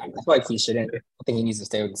worries me. I feel like he shouldn't. I think he needs to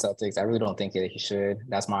stay with the Celtics. I really don't think that he should.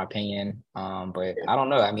 That's my opinion. But I don't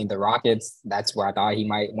know. I mean, the Rockets, that's where I thought he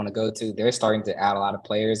might want to go to. They're starting to add a lot of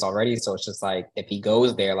players already. So it's just like, if he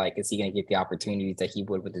goes there, like, is he going to get the opportunities that he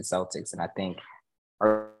would with the Celtics? And I think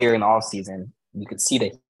earlier in the offseason, you could see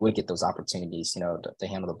that he would get those opportunities, to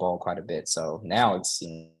handle the ball quite a bit. So now it's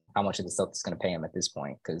how much are the Celtics going to pay him at this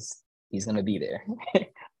point? Because he's going to be there.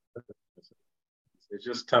 it's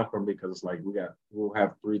just tough for me because it's like we'll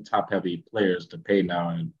have 3 top-heavy players to pay now,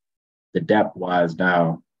 and the depth-wise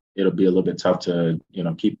now, it'll be a little bit tough to,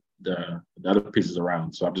 keep the other pieces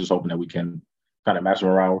around. So I'm just hoping that we can kind of match them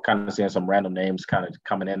around. We're kind of seeing some random names kind of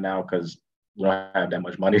coming in now because we don't have that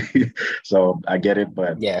much money. So I get it,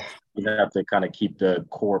 but yeah, you have to kind of keep the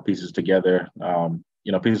core pieces together.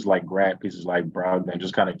 Pieces like Grant, pieces like Brogdon,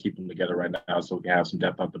 just kind of keep them together right now so we can have some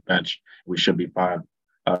depth off the bench. We should be fine.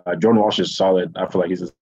 Jordan Walsh is solid. I feel like he's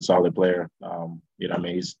a solid player.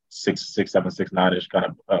 He's 6'7", 6'9"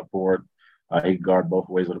 kind of forward. He can guard both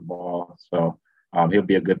ways of the ball. So he'll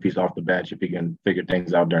be a good piece off the bench if he can figure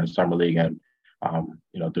things out during the summer league and,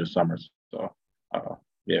 through the summers. So, I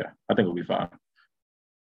think we'll be fine.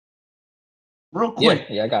 Real quick.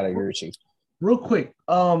 Yeah, I got to agree with you. Real quick.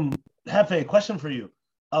 Hefe, question for you.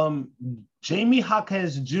 Jamie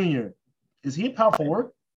Jaquez Jr., is he a power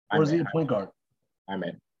forward or is he a point guard? I'm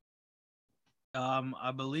in.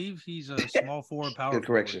 I believe he's a small forward power. Good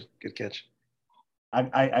correction. Good catch. I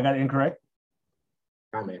got it incorrect.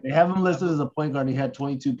 I'm in. They have him listed as a point guard. He had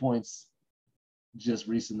 22 points just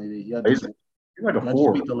recently. He He's like a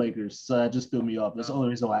forward. Beat the Lakers, so that just threw me off. That's the only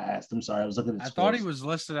reason why I asked. I'm sorry. I was looking at. I thought he was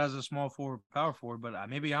listed as a small forward, power forward, but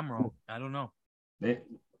maybe I'm wrong. I don't know. It's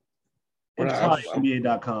probably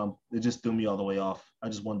NBA.com. It just threw me all the way off. I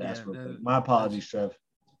just wanted to ask real quick. My apologies, Trev.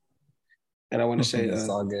 And I want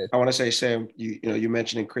to say, Sam, you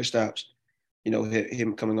mentioning Kristaps,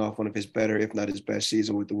 him coming off one of his better, if not his best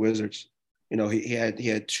season with the Wizards. He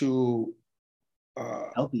had 2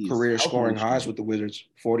 career scoring highs with the Wizards,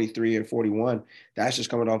 43 and 41. That's just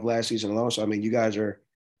coming off last season alone. So, I mean, you guys are,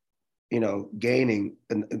 gaining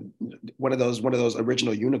one of those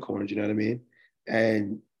original unicorns, you know what I mean?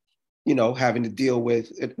 And, having to deal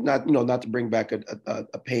with it, not to bring back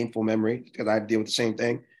a painful memory, because I deal with the same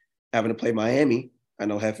thing, having to play Miami. I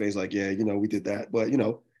know Hefe's like, yeah, we did that. But,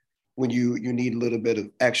 when you need a little bit of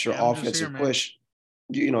extra offensive push,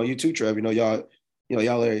 you too, Trev, y'all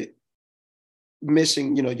are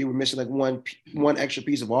missing, you were missing like one extra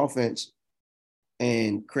piece of offense,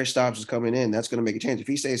 and Kristaps is coming in. That's going to make a change. If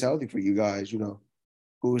he stays healthy for you guys,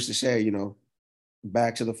 who's to say,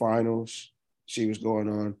 back to the finals, see what's going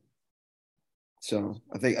on. So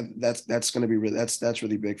I think that's going to be that's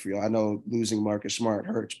really big for you. I know losing Marcus Smart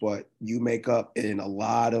hurts, but you make up in a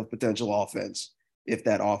lot of potential offense if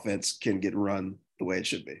that offense can get run the way it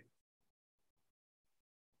should be.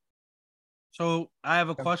 So I have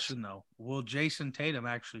a question though. Will Jason Tatum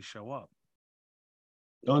actually show up?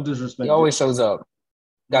 Don't disrespect. He always shows up.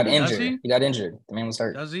 Got injured. He? He got injured. The man was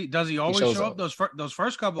hurt. Does he always show up? Those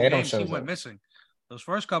first couple games he went missing. Those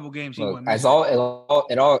first couple games he went missing.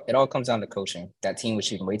 It all comes down to coaching. That team was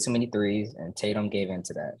shooting way too many threes, and Tatum gave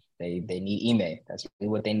into that. They need Ime. That's really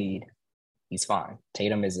what they need. He's fine.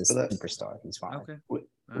 Tatum is a superstar. He's fine. Okay.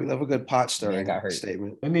 We love a good pot stirring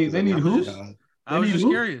statement. They need who? I was just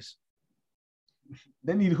curious.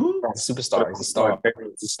 They need who? Superstar. He's a star.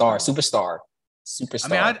 Superstar.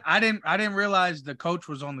 I mean, I didn't realize the coach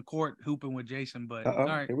was on the court hooping with Jason, but all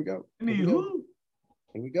right. Here we go. They need who?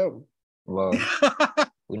 Here we go. Well,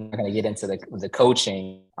 we're not going to get into the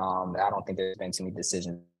coaching. I don't think there's been too many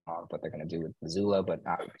decisions on what they're going to do with Mazzulla, but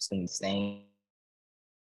I assume staying,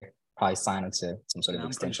 probably sign him to some sort of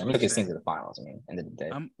extension. Look at things to the finals. I mean, end of the day.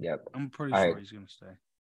 I'm pretty sure he's going to stay.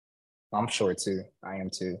 I'm sure too. I am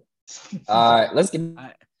too. Let's get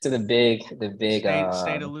to the big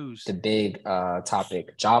topic.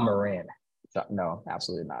 Ja Morant. No,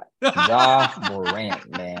 absolutely not. Ja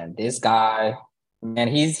Morant, man. This guy, man,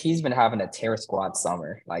 he's been having a terror squad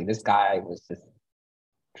summer. Like, this guy was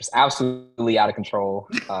just absolutely out of control,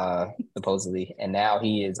 supposedly, and now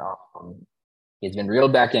he's been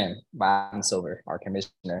reeled back in by Adam Silver, our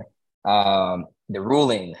commissioner. The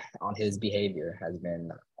ruling on his behavior has been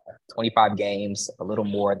 25 games, a little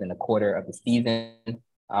more than a quarter of the season.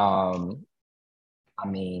 I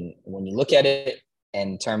mean, when you look at it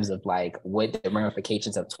in terms of like what the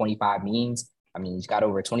ramifications of 25 means, I mean, he's got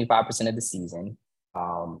over 25% of the season.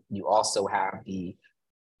 You also have the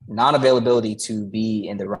non-availability to be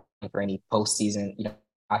in the running for any postseason,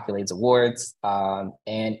 accolades, awards, and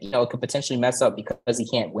it could potentially mess up because he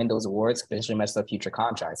can't win those awards. Potentially mess up future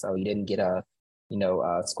contracts. So he didn't get a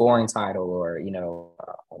scoring title or an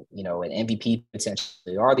MVP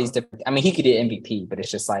potentially. All these different. I mean, he could get MVP, but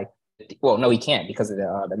it's just like, well, no, he can't because of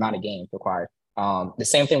the amount of games required. The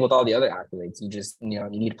same thing with all the other accolades. You just you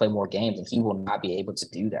need to play more games, and he will not be able to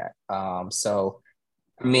do that. So,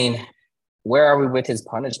 I mean, where are we with his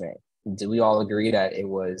punishment? Do we all agree that it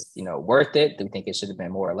was worth it? Do we think it should have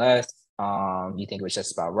been more or less? You think it was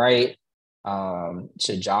just about right?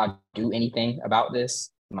 Should Ja do anything about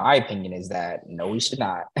this? my opinion is that no, we should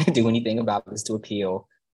not do anything about this to appeal.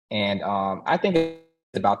 And I think it's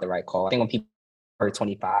about the right call. I think when people heard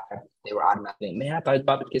 25, they were automatically, man, I thought he was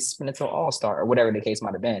about to get suspended to All-Star or whatever the case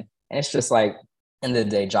might have been. And it's just like, end of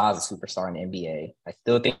the day, Ja's a superstar in the NBA. I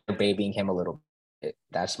still think they're babying him a little bit.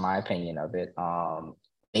 That's my opinion of it.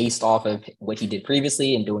 Based off of what he did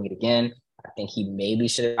previously and doing it again, I think he maybe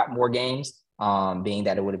should have got more games, being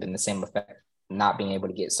that it would have been the same effect, not being able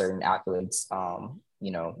to get certain accolades,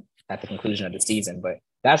 at the conclusion of the season. But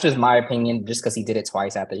that's just my opinion, just because he did it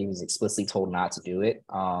twice after he was explicitly told not to do it.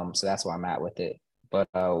 So that's where I'm at with it. But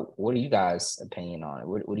what are you guys' opinion on it?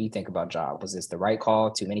 What do you think about Ja? Was this the right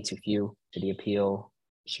call? Too many, too few? Did he appeal?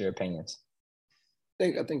 What's your opinions?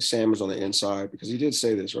 I think Sam was on the inside because he did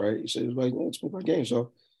say this, right? He said, like, no, it's 25 games.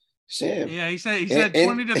 So Sam. Yeah, he said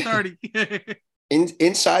 20 to 30.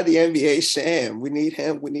 Inside the NBA, Sam, we need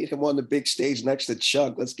him. We need him on the big stage next to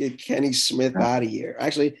Chuck. Let's get Kenny Smith out of here.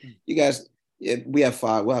 Actually, you guys, we have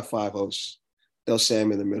 5. We'll have 5 hosts. They'll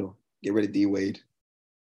Sam in the middle. Get rid of D Wade.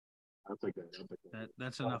 I'll take that.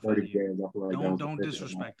 That's enough of you. Like don't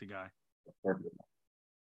disrespect the guy.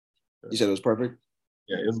 You said it was perfect?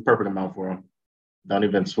 Yeah, it was a perfect amount for him. Don't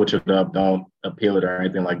even switch it up. Don't appeal it or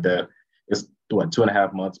anything like that. It's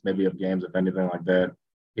 2.5 months, maybe of games, if anything like that.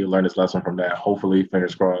 He'll learn his lesson from that. Hopefully,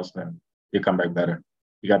 fingers crossed, and he'll come back better.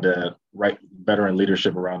 He got the right veteran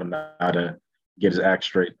leadership around him now to get his act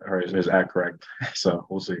straight or his act correct. So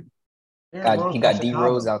we'll see. He got D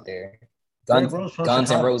Rose out there. Guns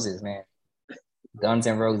and Roses, man. Guns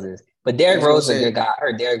and Roses. But Derrick Rose is a good guy. I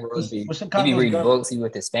heard Derrick Rose he be reading books. He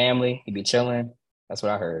with his family. He be chilling. That's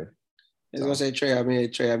what I heard. I was gonna say Trey.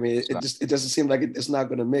 It doesn't seem like it's not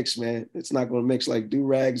gonna mix, man. It's not gonna mix like do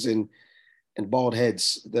rags and bald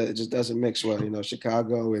heads. It just doesn't mix well.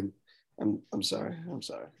 Chicago and I'm sorry.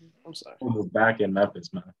 We're back in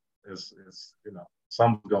Memphis, man. It's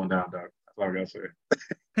something's going down, dog. That's all I gotta say.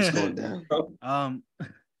 It's going down.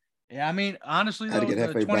 Yeah, I mean, honestly, I had to get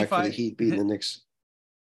halfway back for the Heat beating the Knicks.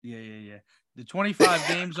 Yeah. The 25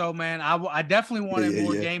 games, though, man, I definitely wanted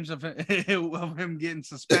more games of him getting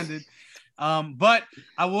suspended. But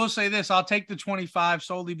I will say this: I'll take the 25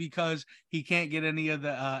 solely because he can't get any of the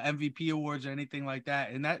MVP awards or anything like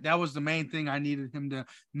that, and that was the main thing I needed him to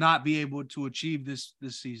not be able to achieve this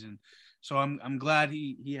season. So I'm glad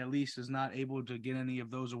he at least is not able to get any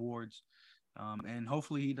of those awards, and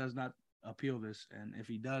hopefully he does not appeal this. And if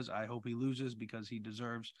he does, I hope he loses because he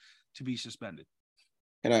deserves to be suspended.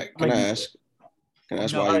 Can I ask? Can I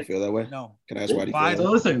ask why you feel that way? No. Can I ask why do you feel that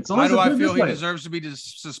way? Why do I feel he deserves to be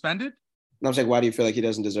suspended? No, I'm saying, why do you feel like he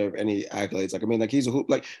doesn't deserve any accolades? Like, I mean, like he's a hoop.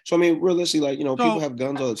 Like, so I mean, realistically, like people have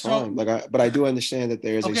guns all the time. But I do understand that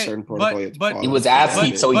there is a certain protocol. But he was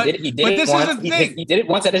asked, so he did it once. He did it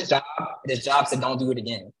once at his job. His job said, "Don't do it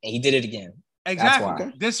again," and he did it again. Exactly.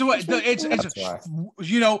 Okay. This is what it's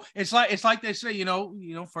like they say,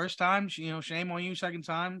 first time, shame on you, second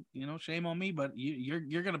time, shame on me, but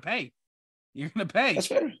you're gonna pay. You're gonna pay. That's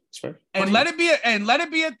fair. That's fair. And let it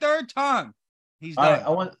be a third time. He's done.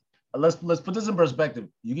 All right, let's put this in perspective.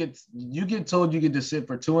 You get told you get to sit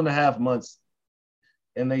for 2.5 months,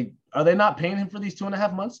 and are they not paying him for these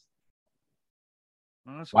 2.5 months?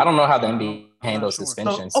 Well, I don't know how the NBA handles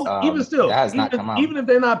suspensions. Even still, that has not come out. Even if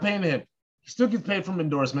they're not paying him, he still gets paid from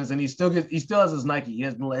endorsements, and he still has his Nike. He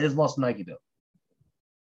has lost Nike deal.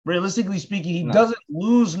 Realistically speaking, he doesn't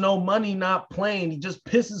lose no money not playing. He just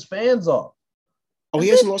pisses fans off. Oh, he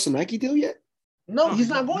hasn't lost a Nike deal yet? No, he's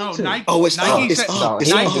not going to. Nike, it's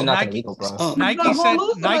Nike up.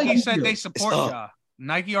 Nike said they support Ja.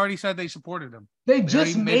 Nike already said they supported him. They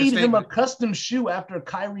just made him a custom shoe after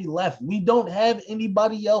Kyrie left. We don't have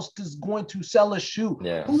anybody else that's going to sell a shoe.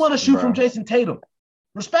 Yeah, who want a shoe from Jason Tatum?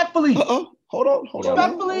 Respectfully. Hold on.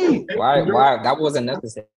 Respectfully. Why? That wasn't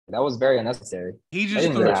necessary. That was very unnecessary. He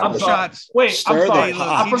just threw 2 shots. Wait,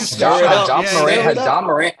 I'm sorry. Had John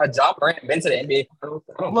Morant been to the NBA Finals?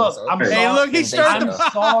 Look, I'm sorry. Hey, look, he started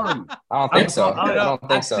I'm sorry. I don't think so. I don't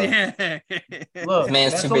think so. Look, this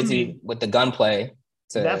man's too busy with the gunplay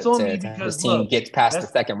to his team gets past the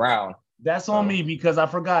second round. That's on me because I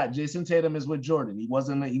forgot Jason Tatum is with Jordan. He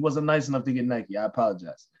wasn't nice enough to get Nike. I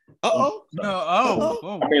apologize. I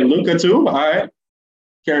mean, Luka too. All right.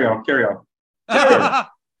 Carry on.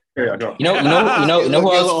 Go. You know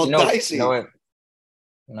who else? You know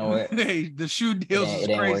what? Hey, the shoe deals is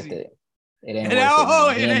crazy. It ain't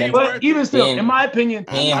worth it. But even still, in my opinion,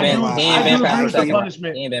 he ain't been past the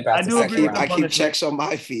punishment. I keep checks on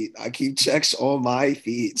my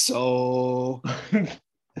feet. So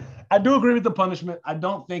I do agree with the punishment. I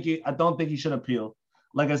don't think he should appeal.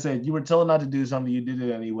 Like I said, you were told not to do something, you did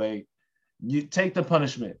it anyway. You take the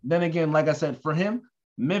punishment. Then again, like I said, for him,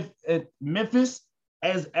 Memphis,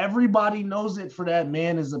 as everybody knows it for that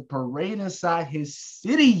man, is a parade inside his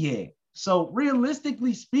city yet. So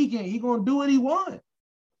realistically speaking, he gonna do what he want.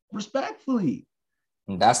 Respectfully.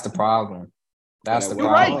 That's the problem. That's the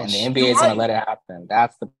problem. Right. And the NBA is gonna let it happen.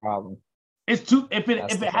 That's the problem. It's too if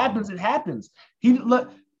it happens, it happens. You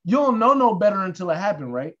don't know no better until it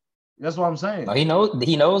happened, right? That's what I'm saying. No, he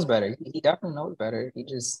knows better. He definitely knows better. He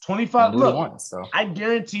just 25. Look, wants, so. I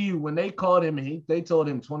guarantee you, when they called him and they told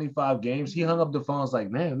him 25 games, he hung up the phone. Was like,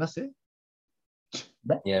 man, that's it.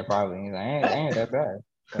 Yeah, probably. He's like, I ain't that bad.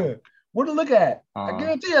 So. What to look at? I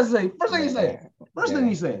guarantee you, first thing he said. First thing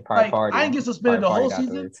he said. Like, I didn't get suspended the whole season.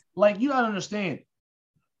 Afterwards. Like, you gotta understand,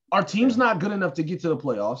 our team's not good enough to get to the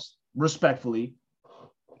playoffs. Respectfully,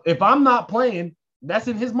 if I'm not playing, that's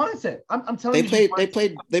in his mindset. I'm telling you, they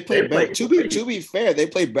played better. To be fair, they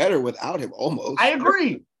played better without him. Almost. I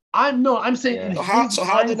agree. I'm saying. Yeah. So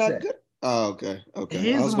how they not good? Oh, okay.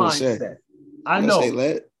 His mindset. I know.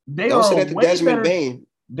 They don't say that to Desmond Bain.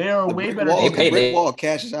 They are way better. Brick wall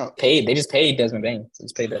cashes out. They just paid Desmond Bain. So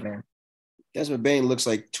just paid that man. Desmond Bain looks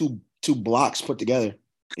like two blocks put together.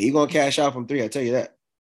 He's gonna cash out from 3. I tell you that.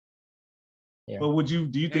 Yeah. But do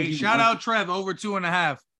you think? Hey, shout out Trev over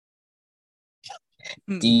 2.5.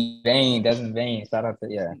 Desmond Bain. Shout out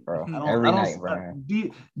to bro. Every night, bro.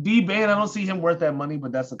 D Bain. I don't see him worth that money,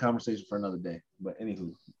 but that's a conversation for another day. But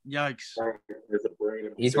anywho, yikes.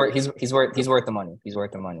 He's worth the money. He's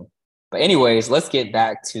worth the money. But anyways, let's get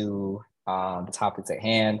back to the topics at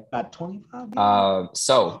hand. Got 25.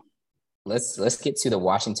 So let's get to the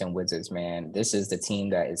Washington Wizards, man. This is the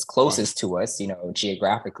team that is closest to us,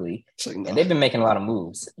 geographically, and they've been making a lot of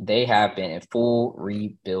moves. They have been in full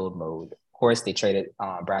rebuild mode. Of course, they traded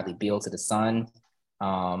Bradley Beal to the Suns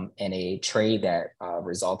in a trade that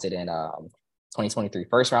resulted in 2023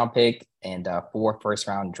 first-round pick and 4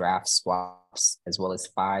 first-round draft swaps, as well as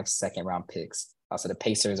 5 second-round picks. So the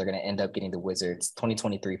Pacers are going to end up getting the Wizards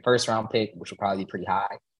 2023 first-round pick, which will probably be pretty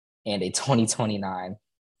high, and a 2029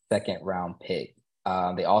 second-round pick.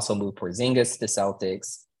 They also moved Porzingis to the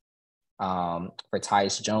Celtics for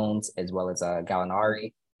Tyus Jones, as well as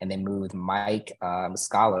Gallinari, and they moved Mike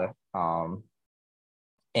Muscala.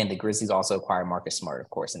 And the Grizzlies also acquired Marcus Smart, of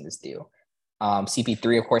course, in this deal.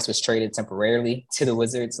 CP3, of course, was traded temporarily to the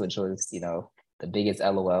Wizards, which was, the biggest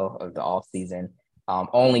LOL of the offseason,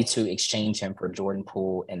 only to exchange him for Jordan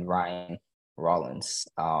Poole and Ryan Rollins.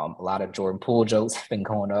 A lot of Jordan Poole jokes have been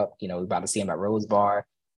going up. We're about to see him at Rose Bar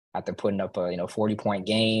after putting up a 40-point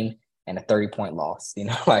game and a 30-point loss.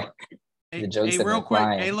 The jokes have been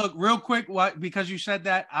flying. Hey, look, real quick, because you said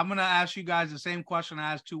that, I'm gonna ask you guys the same question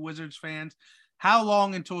I asked 2 Wizards fans. How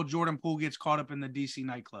long until Jordan Poole gets caught up in the DC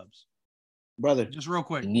nightclubs? Brother, just real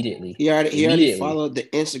quick. Immediately. He already followed the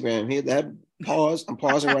Instagram. I'm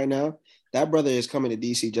pausing right now. That brother is coming to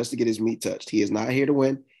DC just to get his meat touched. He is not here to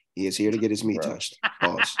win. He is here to get his meat touched.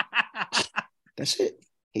 Pause. That's it.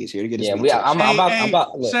 He's here to get his meat touched. I'm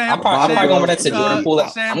probably gonna run into Jordan Poole.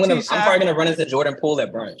 I'm probably gonna run into Jordan Poole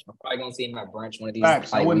at brunch. I'm probably gonna see him at brunch one of these.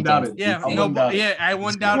 I wouldn't doubt it. Yeah, I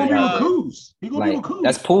wouldn't doubt it. He gonna be with Kuz.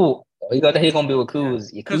 That's Poole. He's gonna be with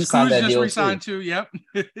Kuz. Because Kuz just re-signed too. Yep.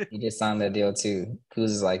 He just signed that deal too. Kuz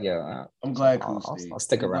is like, yo. I'm glad Kuz stayed. I'll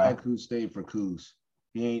stick around. I'm glad Kuz stayed for Kuz.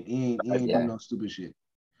 He ain't doing no stupid shit.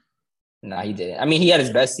 Nah, he didn't. I mean, he had his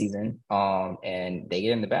best season. And they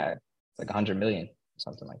get in the bag. It's like $100 million,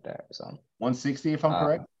 something like that. So 160, if I'm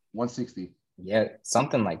correct. 160. Yeah,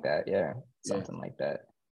 something like that. Yeah, something like that.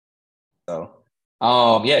 So,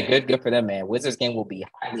 good for them, man. Wizards game will be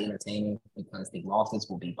highly entertaining because the losses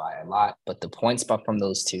will be by a lot, but the points from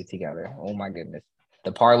those two together, oh my goodness,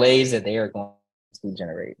 the parlays that they are going to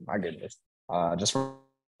generate, my goodness, just for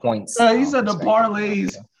points. He said the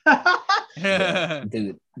parlays.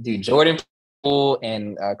 Dude, Jordan Poole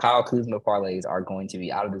and Kyle Kuzma parlays are going to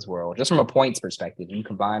be out of this world. Just from a points perspective, you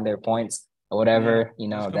combine their points or whatever,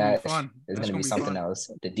 that is going to be something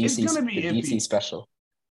else. The DC special.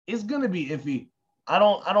 It's going to be iffy. I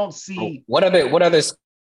don't see what other scores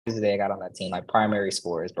they got on that team, like primary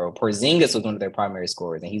scorers, bro. Porzingis was one of their primary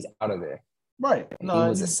scorers, and he's out of there. Right? No, he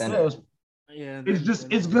was a center.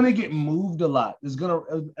 It's gonna get moved a lot.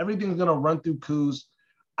 Everything's gonna run through Kuz.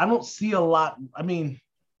 I don't see a lot. I mean,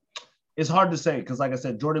 it's hard to say because, like I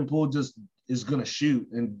said, Jordan Poole just is gonna shoot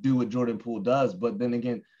and do what Jordan Poole does. But then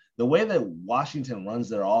again, the way that Washington runs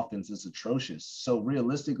their offense is atrocious. So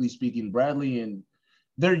realistically speaking, Bradley and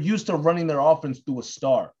they're used to running their offense through a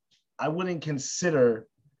star. I wouldn't consider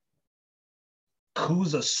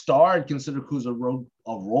Kuz a star. I'd consider Kuz a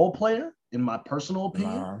role player, in my personal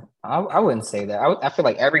opinion. I wouldn't say that. I feel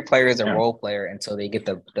like every player is a role player until they get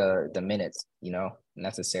the minutes,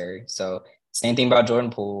 necessary. So Same thing about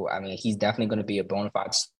Jordan Poole. I mean, he's definitely going to be a bona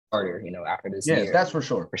fide starter, after this year. Yes, that's for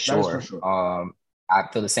sure. For sure. That is for sure. I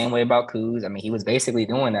feel the same way about Kuz. I mean, he was basically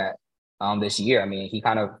doing that this year. I mean, he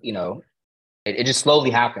kind of, it just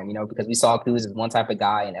slowly happened, because we saw Kuz as one type of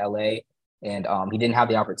guy in LA, and he didn't have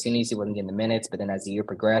the opportunities. He wasn't getting the minutes, but then as the year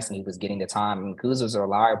progressed and he was getting the time, I mean, Kuz was a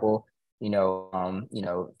reliable,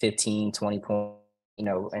 15, 20 points,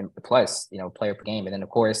 and plus, player per game. And then of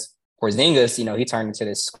course, Porzingis, he turned into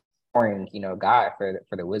this scoring, guy for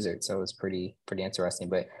the Wizards. So it's pretty interesting.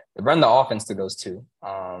 But to run the offense through those two,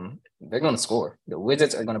 they're going to score. The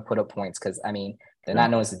Wizards are going to put up points because, I mean, they're not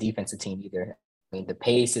known as a defensive team either. I mean, the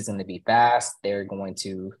pace is going to be fast. They're going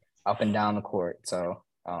to up and down the court. So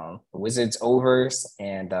the Wizards overs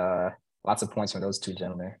and lots of points from those two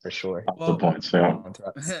gentlemen for sure. Lots of points, yeah.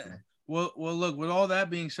 Well, look, with all that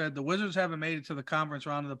being said, the Wizards haven't made it to the conference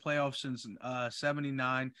round of the playoffs since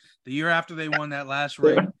 79, the year after they won that last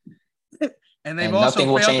ring. And they've also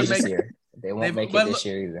nothing will failed change to make this year. They won't make it this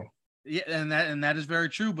year either. Yeah, and that is very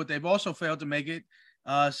true, but they've also failed to make it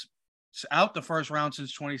out the first round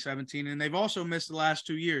since 2017, and they've also missed the last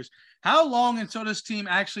 2 years. How long until this team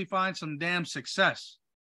actually finds some damn success?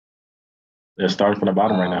 They're starting from the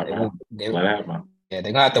bottom right now. They're going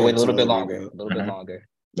to have to wait a little bit longer.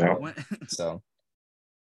 Yeah. So,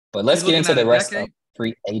 but let's get into the rest of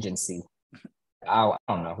free agency. I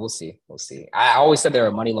don't know. We'll see. I always said they're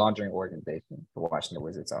a money laundering organization for Washington the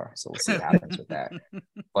Wizards are. So we'll see what happens with that.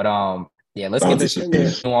 But let's get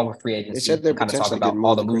this on with free agency. They said they're kind of talk about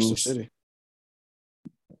all the moves.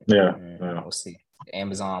 Yeah. We'll see.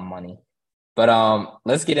 Amazon money. But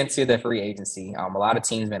let's get into the free agency. A lot of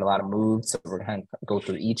teams made a lot of moves. So we're going to go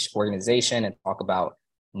through each organization and talk about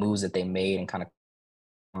moves that they made and kind of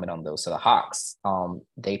comment on those. So the Hawks,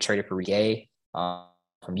 they traded for Rigue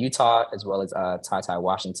from Utah, as well as Ty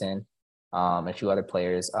Washington, a few other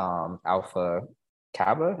players, Alpha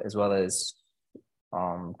Kaba, as well as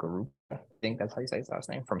Garupa. I think that's how you say his last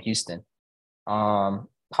name, from Houston.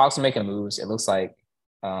 Hawks are making moves. It looks like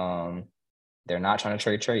they're not trying to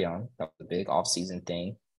trade Trae Young. That was a big offseason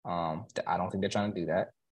thing. I don't think they're trying to do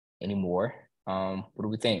that anymore. What do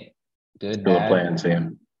we think? Good, still bad, a playing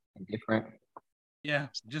team. Different. Yeah,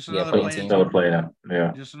 just another playing team. Player.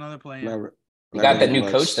 Yeah, just another playing. You got that new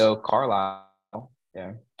coach though, Carlisle.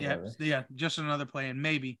 Yeah, just another playing.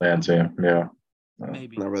 Maybe playing team. Yeah,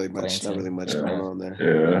 maybe not really much going on there.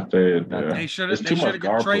 Yeah, they should have.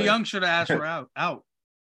 Trae Young should have asked for out.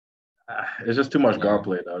 It's just too much guard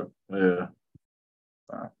play though. Yeah,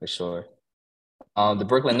 for sure. The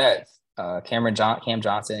Brooklyn Nets, Cam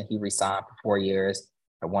Johnson, he re-signed for 4 years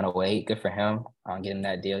at 108. Good for him. Getting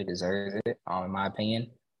that deal, he deserves it. In my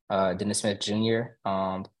opinion. Dennis Smith Jr.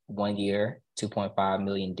 1 year, $2.5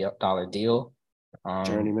 million deal.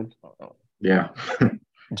 Journeyman. Yeah.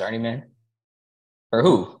 Journeyman. For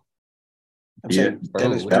who? I'm saying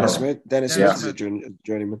Dennis Smith. Dennis Smith is a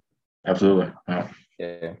journeyman. Absolutely.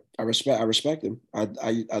 Yeah. I respect him. I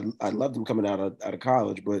loved him coming out of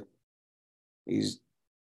college, but he's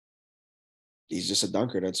just a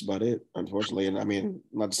dunker. That's about it, unfortunately. And I mean,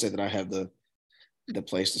 not to say that I have the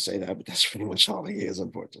place to say that, but that's pretty much all he is,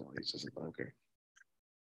 unfortunately. He's just a dunker.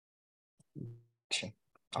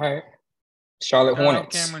 All right. Charlotte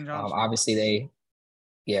Hornets. Obviously,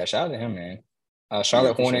 shout out to him, man.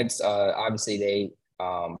 Charlotte Hornets, obviously they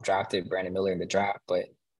drafted Brandon Miller in the draft, but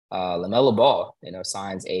LaMelo Ball,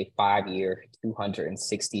 signs a 5-year,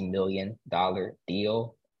 $260 million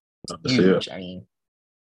deal. Huge. I mean,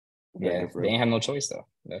 they ain't have no choice though.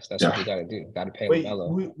 That's what you got to do. Got to pay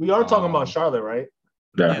LaMelo. We are talking about Charlotte, right?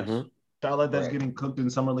 Yeah. Mm-hmm. Charlotte that's getting cooked in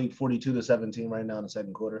summer league 42-17 right now in the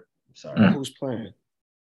second quarter. Sorry. Who's playing?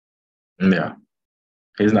 Yeah.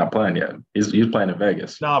 He's not playing yet. He's playing in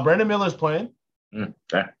Vegas. Nah, Brandon Miller's playing.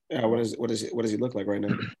 Okay. Yeah, what does he look like right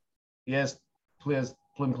now? Yes,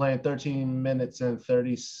 been playing 13 minutes so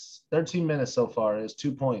far. It's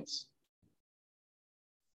 2 points.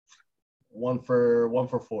 One for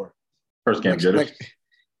 4. First game,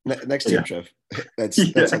 next team, Trev. That's how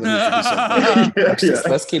the needs to be said.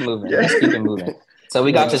 Let's keep moving. Let's keep it moving. So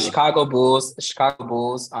we got the Chicago Bulls.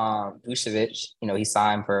 Vucevic, he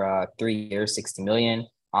signed for 3 years, $60 million.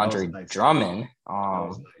 Andre Drummond,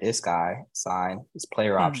 this guy signed his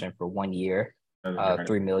player option for 1 year,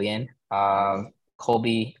 $3 million.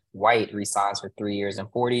 Kobe White resigns for 3 years and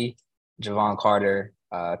 40. Javon Carter,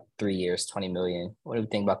 3 years, $20 million. What do you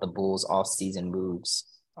think about the Bulls off-season moves?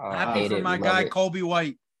 Happy for my guy, Kobe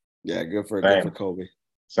White. Yeah, good for Kobe.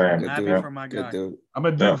 Same. Happy for my guy. Dude. I'm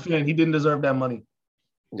a Duke fan. He didn't deserve that money.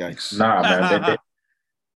 Yikes. Nah, man.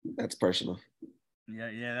 That's personal.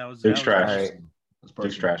 Yeah, that was Duke's trash. Right.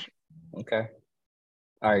 Duke's trash. Okay.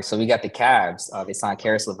 All right, so we got the Cavs. They signed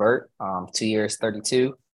Karis LeVert, 2 years,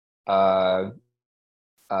 32.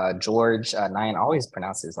 George Nyan, I always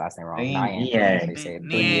pronounce his last name wrong. Nyan. They say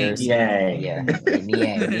 3 years. Yeah.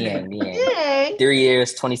 Niang. 3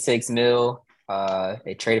 years, 26 mil.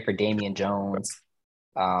 They traded for Damian Jones.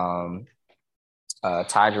 Ty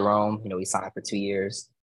Jerome, he signed for 2 years.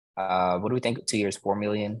 What do we think? 2 years, 4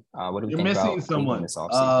 million. What do we think about missing someone? this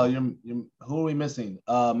offseason? Who are we missing?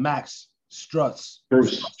 Max Strutz.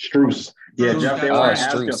 Struce. Yeah, Jeff didn't want to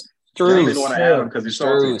ask him. Jeff didn't want to ask him because he's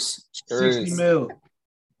salty. 60 mil.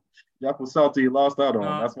 Jeff was salty. He lost out on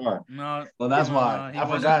him. That's why. No. Well, that's why. I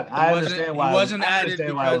forgot. I understand why. He wasn't added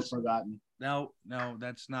because why it was forgotten. No,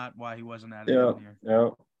 that's not why he wasn't added in here. Yeah.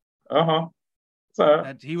 Uh-huh.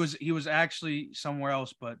 So he was actually somewhere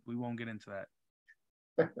else, but we won't get into that.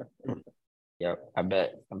 Yep, I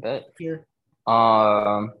bet. Here.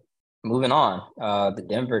 Moving on.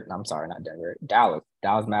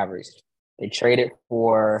 Dallas Mavericks. They traded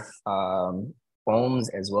for Holmes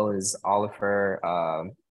as well as Oliver. How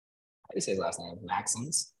do you say his last name?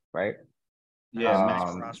 Maxence, right? Yeah,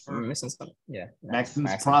 Max Prosper. Missing something. Yeah,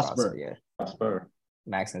 Maxence Prosper. Yeah, Prosper.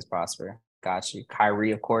 Maxence Prosper. Got you.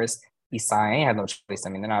 Kyrie, of course, he signed. He had no choice. I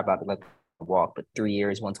mean, they're not about to let him walk, but 3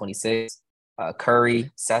 years, 126.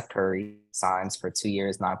 Seth Curry signs for 2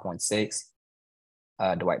 years, 9.6.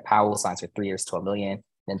 Dwight Powell signs for 3 years, 12 million.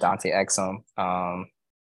 Then Dante Exum,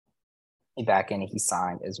 he back in and he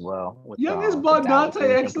signed as well. Youngest brought Dante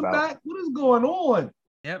Exum back. What is going on?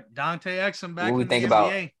 Yep, Dante Exum back. What do we in think the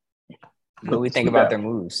about? NBA. What do we think about their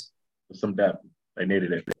moves? Some depth. They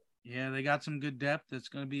needed it. Yeah, they got some good depth. It's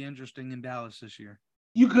going to be interesting in Dallas this year.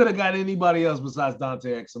 You could have got anybody else besides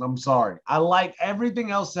Dante Exum. I'm sorry. I like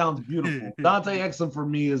everything else. Sounds beautiful. Dante Exum for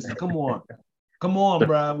me is come on,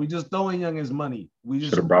 bro. We just throwing young his money. We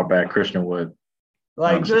just should have brought back Christian Wood.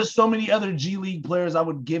 Like there's so many other G League players I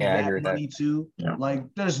would give that money to. Yeah. Like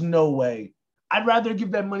there's no way. I'd rather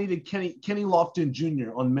give that money to Kenny Lofton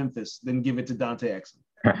Jr. on Memphis than give it to Dante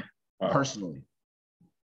Exum. Personally.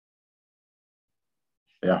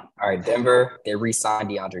 Yeah. All right, Denver, they re-signed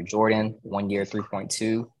DeAndre Jordan, 1 year,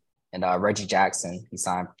 3.2. And Reggie Jackson, he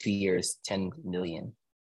signed 2 years, 10 million.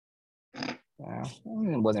 It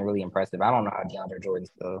wasn't really impressive. I don't know how DeAndre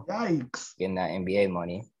Jordan's still getting that NBA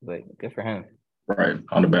money, but good for him. Right,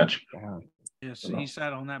 on the bench. Yes, he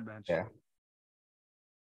sat on that bench. Yeah,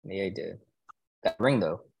 he did. That ring,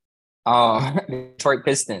 though. Detroit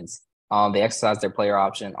Pistons, they exercised their player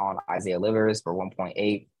option on Isaiah Livers for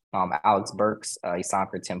 1.8. Alex Burks, he signed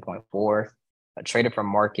for 10.4. Traded for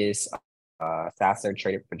Marcus Sasser,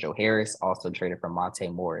 traded for Joe Harris, also traded for Monte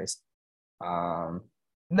Morris. I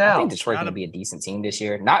think Detroit's going to be a decent team this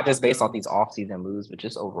year, not just based off these offseason moves, but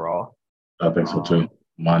just overall. I think so too.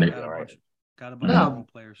 Money. All right. Got a bunch of more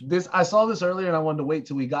players. I saw this earlier, and I wanted to wait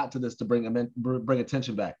till we got to this to bring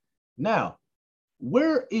attention back. Now,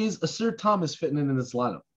 where is Asir Thomas fitting in this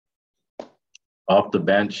lineup? Off the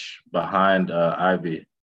bench behind Ivy.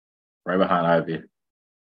 Right behind Ivy.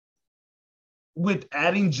 With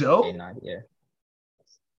adding Joe? Yeah.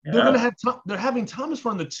 They're gonna have they're having Thomas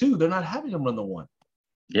run the 2. They're not having him run the 1.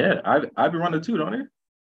 Yeah, Ivy run the 2, don't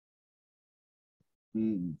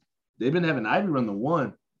they? They've been having Ivy run the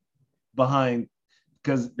 1 behind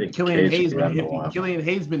because Killian Hayes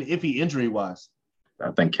been iffy injury wise. I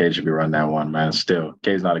think Cade should be running that 1, man. Still,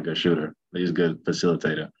 Cade's not a good shooter. He's a good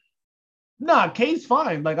facilitator. Nah, Cade's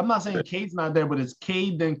fine. Like, I'm not saying Cade's not there, but it's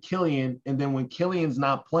Cade, then Killian, and then when Killian's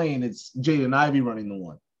not playing, it's Jaden Ivey running the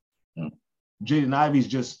 1. Jaden Ivey's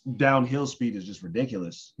just downhill speed is just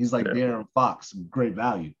ridiculous. He's like De'Aaron Fox, great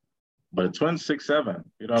value. But a twin 6'7",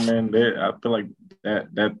 you know what I mean? I feel like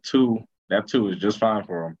that two is just fine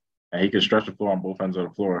for him, and he can stretch the floor on both ends of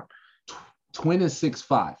the floor. Twin is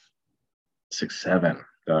 6'5". 6'7".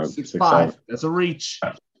 6'5". That's a reach.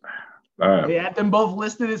 They had them both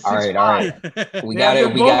listed as 6'5". All right. We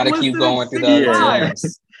gotta keep going through the other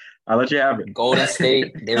teams. I'll let you have it. Golden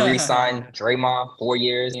State, they re-signed Draymond 4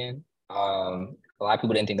 years in. A lot of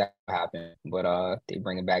people didn't think that would happen, but they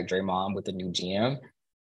bringing back Draymond with the new GM.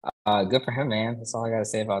 Good for him, man. That's all I gotta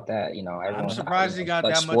say about that. I'm surprised he got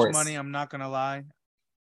that much money. I'm not gonna lie.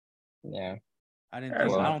 Yeah. I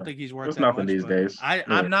don't think he's worth it's that nothing much, these days.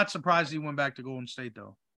 I'm not surprised he went back to Golden State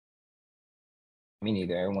though. Me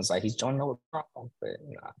neither. Everyone's like, he's joining up with Braun, but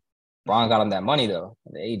nah. Braun got him that money though,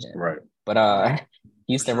 the agent. Right. But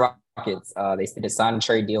Houston Rockets, they signed a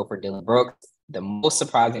trade deal for Dylan Brooks. The most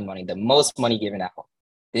surprising money, the most money given out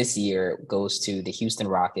this year goes to the Houston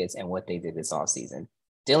Rockets and what they did this offseason.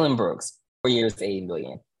 Dylan Brooks, 4 years, $80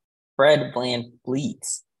 million. Fred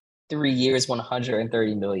VanVleet, 3 years,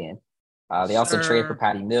 $130 million. They also traded for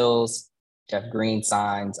Patty Mills. Jeff Green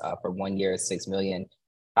signs for 1 year, $6 million.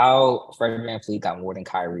 How Fred VanVleet got more than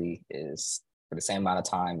Kyrie is for the same amount of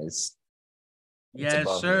time is. Yes,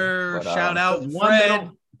 sir. But, shout out one Fred.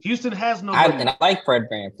 Houston has no. And I like Fred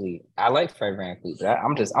VanVleet.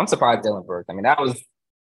 But I'm surprised Dylan Brooks. I mean, that was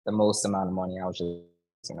the most amount of money. I was just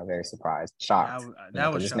very surprised, shocked.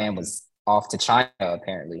 That was this man was off to China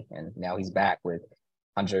apparently, and now he's back with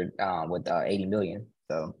 80 million.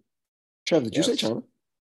 So, Trev, did you say China?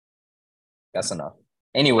 That's enough.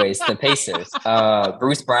 Anyways, the Pacers.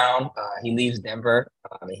 Bruce Brown, he leaves Denver.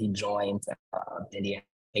 He joined Indiana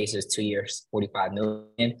Pacers, 2 years, $45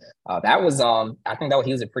 million. That was I think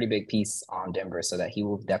he was a pretty big piece on Denver, so that he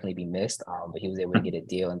will definitely be missed. But he was able to get a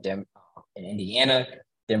deal in Indiana.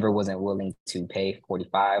 Denver wasn't willing to pay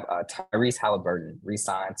 45. Tyrese Halliburton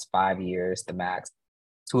resigns 5 years, the max,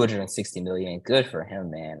 $260 million. Good for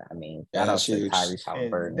him, man. I mean, shout out to Tyrese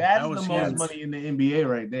Halliburton. That's the most money in the NBA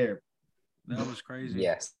right there. That was crazy.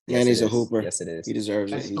 Yes. And he's a hooper. Yes, it is. He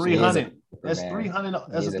deserves it. He's 300. That's 300.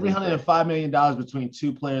 That's a $305 million between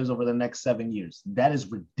two players over the next 7 years. That is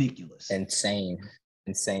ridiculous. Insane.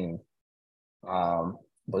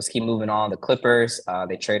 Let's keep moving on. The Clippers,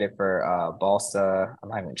 they traded for Balsa. I'm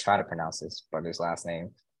not even trying to pronounce this brother's last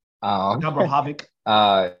name. Abramovic.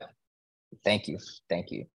 Thank you.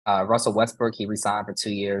 Russell Westbrook, he resigned for 2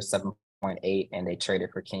 years, 7.8, and they traded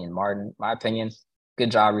for Kenyon Martin. My opinion,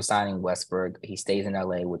 good job resigning Westbrook. He stays in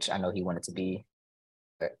LA, which I know he wanted to be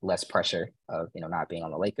less pressure of not being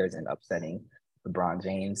on the Lakers and upsetting LeBron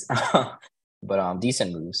James. But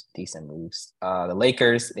decent moves. The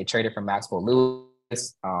Lakers, they traded for Maxwell Lewis.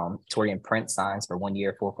 Torian Prince signs for 1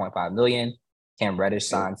 year, $4.5 million. Cam Reddish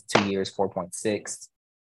signs 2 years, 4.6.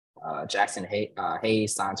 Jackson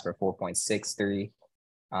Hayes signs for 4.63.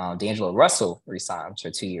 D'Angelo Russell resigns for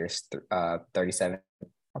 2 years,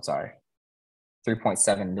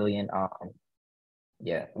 3.7 million.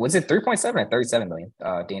 Was it 3.7 or 37 million?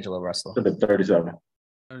 D'Angelo Russell. 37.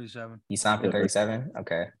 He signed for 37.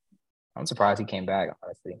 Okay, I'm surprised he came back.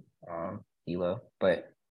 Honestly, Elo. But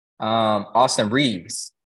Austin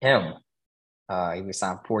Reeves, he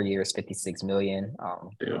resigned 4 years, 56 million.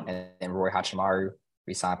 And then Roy Hachimaru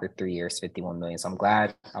resigned for 3 years, 51 million. So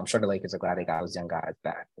I'm sure the Lakers are glad they got those young guys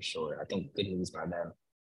back for sure. I think good news by them.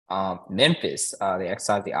 Memphis, they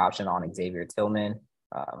exercised the option on Xavier Tillman,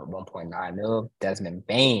 1.9 mil. Desmond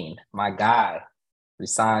Bane, my guy,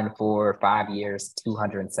 resigned for 5 years,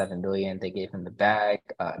 $207 million. They gave him the bag.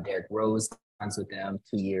 Derrick Rose signs with them,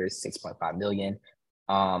 2 years, $6.5 million.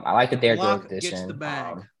 I like the Derrick Rose addition. Gets the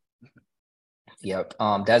bag.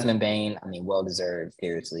 Desmond Bane, I mean, well deserved.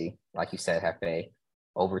 Seriously, like you said, Hefe,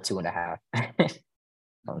 over 2.5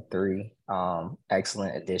 on 3.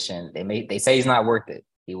 Excellent addition. They say he's not worth it.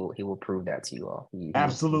 He will prove that to you all.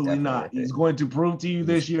 Absolutely not. He's going to prove to you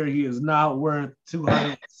this year he is not worth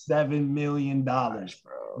 $207 million.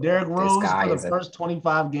 Derrick Rose for the first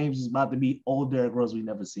 25 games is about to be old Derrick Rose we've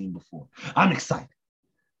never seen before. I'm excited.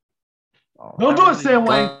 Don't do it, Sam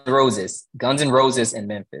Wayne. Guns N' Roses in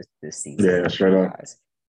Memphis this season. Yeah, straight up.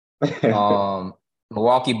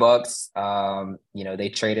 Milwaukee Bucks, they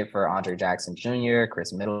traded for Andre Jackson Jr.,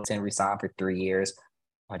 Chris Middleton resigned for 3 years,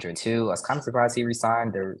 102. I was kind of surprised he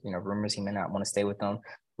resigned. There were rumors he may not want to stay with them.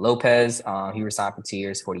 Lopez, he resigned for 2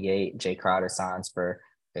 years, 48. Jay Crowder signs for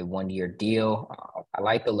a 1 year deal. I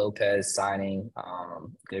like the Lopez signing.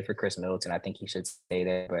 Good for Chris Middleton. I think he should stay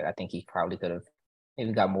there, but I think he probably could have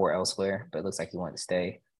maybe got more elsewhere, but it looks like he wanted to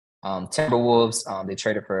stay. Timberwolves, they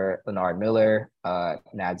traded for Leonard Miller.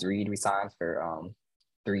 Naz Reid resigns for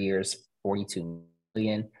 3 years, $42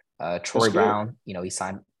 million. Troy Brown, he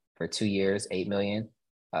signed for 2 years, $8 million.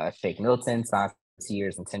 Shake Milton signed for 2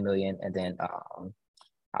 years and $10 million. And then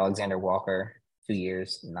Alexander Walker, 2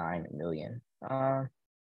 years, $9 million. I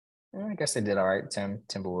guess they did all right.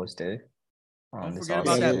 Timberwolves did. Don't forget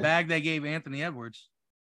about that bag they gave Anthony Edwards.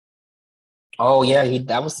 Oh, yeah,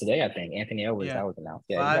 that was today, I think. Anthony Edwards, that was announced.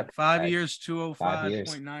 Yeah, 5 years,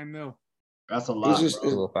 205.9 mil. That's a lot.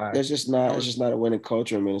 It's just not a winning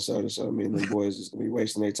culture in Minnesota. So I mean, the boys is gonna be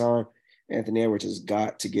wasting their time. Anthony Edwards has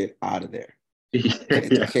got to get out of there.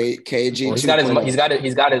 KG, well, he's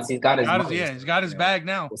got his bag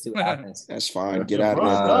now. We'll see what happens. That's fine. Get out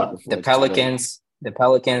of there. The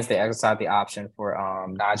Pelicans, they exercised the option for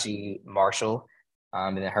Najee Marshall.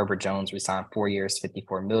 And then Herbert Jones resigned 4 years,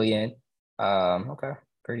 $54 million. Okay,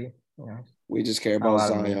 pretty. We just care about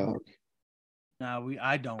Zion. No,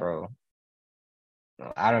 I don't. Bro.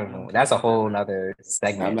 I don't know. That's a whole nother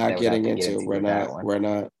segment. I'm not getting into it. We're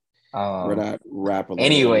not rapping.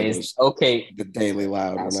 Anyways, okay. The Daily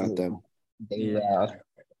Loud, we're not them. Daily Loud.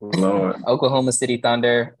 Oklahoma City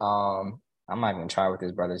Thunder. I I'm not even try with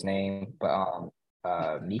his brother's name, but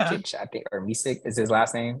Mikic, I think, or Misic is his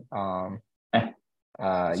last name. You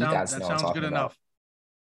guys know what I'm talking about.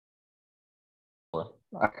 Enough.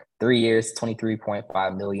 3 years,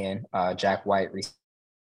 $23.5 million. Jack White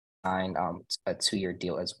signed a 2-year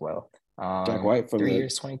deal as well. Jack White from 3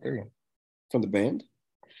 years, 23. From the band?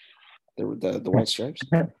 The White Stripes?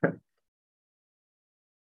 Fell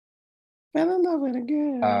in love with a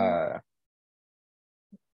girl.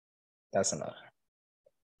 That's enough.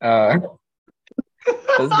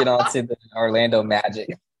 Let's get on to the Orlando Magic.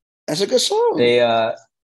 That's a good song. They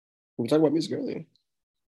we were talking about music earlier.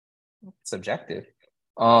 Subjective.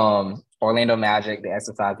 Orlando Magic, they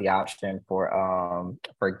exercised the option for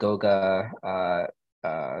Goga.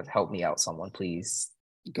 Help me out, someone, please.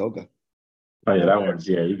 Goga. Oh yeah, that one's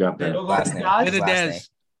you got that. Last name. Bidadez.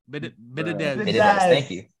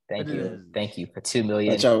 Thank you for $2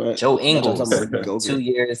 million. Joe Ingles, 2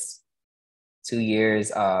 years,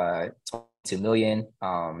 $22 million.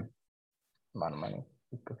 A lot of money.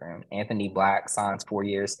 Good for him. Anthony Black signs 4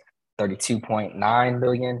 years, $32.9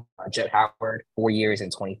 million. Jet Howard, 4 years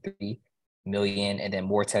and $23 million, and then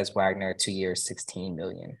Mortez Wagner, 2 years, $16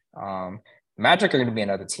 million. Magic are going to be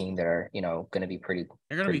another team that are, going to be pretty.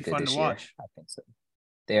 They're going to be fun to watch. I think so.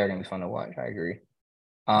 They are going to be fun to watch. I agree.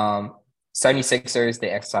 76ers, they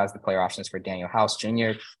exercised the player options for Daniel House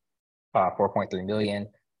Jr., $4.3 million.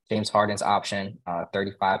 James Harden's option,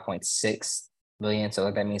 $35.6 million. So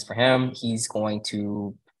what that means for him, he's going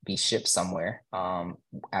to be shipped somewhere.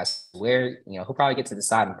 As where, he'll probably get to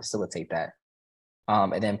decide and facilitate that.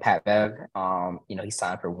 And then Pat Bev, he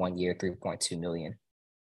signed for 1 year, $3.2 million.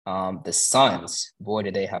 The Suns, boy,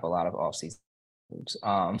 did they have a lot of offseason moves.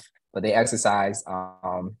 But they exercised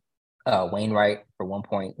Wainwright for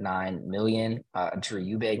 $1.9 million. Drew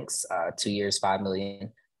Eubanks, 2 years, $5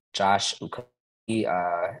 million. Josh Okogie,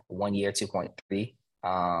 1 year,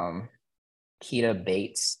 $2.3. Keita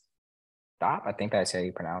Bates, I think that's how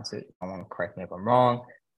you pronounce it. I want to correct me if I'm wrong.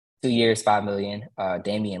 2 years, $5 million.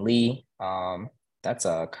 Damian Lee, that's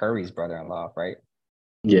Curry's brother-in-law, right?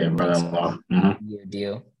 Yeah, brother-in-law. Mm-hmm. Year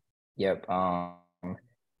deal. Yep.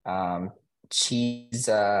 Cheese.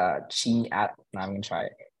 I'm gonna try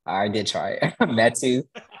it. I did try it. Metu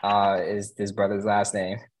is his brother's last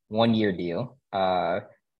name. 1 year deal.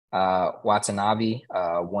 Watanabe,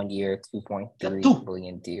 1 year, $2.3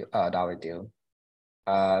 billion dollar deal.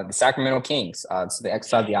 The Sacramento Kings. So they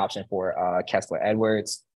exercised the option for Kessler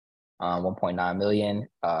Edwards, $1.9 million.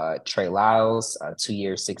 Trey Lyles, 2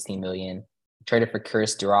 years, $16 million. Traded for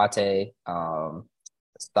Chris Durate,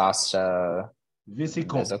 Stasha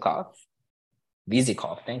Vizikov.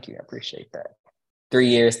 Thank you. I appreciate that. 3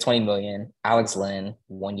 years, $20 million. Alex Lynn,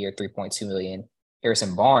 1 year, $3.2 million.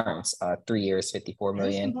 Harrison Barnes, 3 years, $54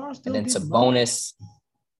 million. And then Sabonis,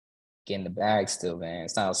 getting the bag still, man.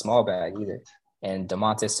 It's not a small bag either. And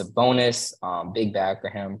Domantas Sabonis, big bag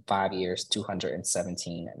for him, 5 years,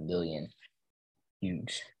 $217 million.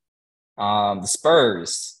 Huge. The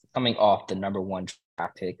Spurs, coming off the number 1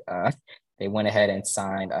 draft pick, they went ahead and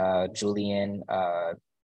signed Julian.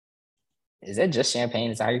 Is that just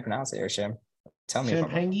Champagne? Is that how you pronounce it, or Shem? Tell me,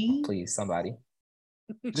 Champagne? Please, somebody.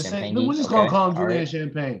 We're just gonna call him Julian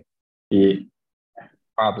Champagne. Yeah,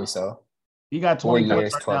 probably so. He got 20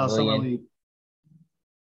 years, right now. Summer league.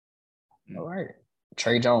 All right.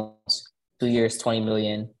 Trey Jones, 2 years, $20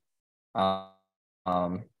 million. Not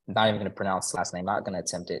even gonna pronounce the last name. Not gonna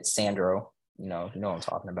attempt it. Sandro, you know what I'm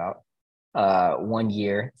talking about. 1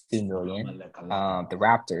 year, $2 million. The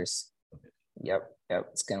Raptors. Yep.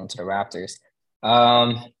 Let's get into the Raptors.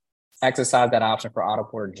 Exercise that option for Otto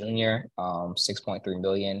Porter Jr., $6.3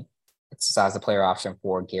 million. Exercise the player option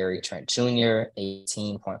for Gary Trent Jr.,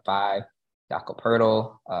 $18.5. Jakob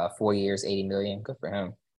Poeltl, 4 years, $80 million. Good for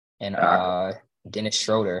him. And Dennis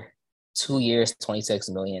Schroeder, 2 years, $26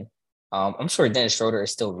 million. I'm sure Dennis Schroeder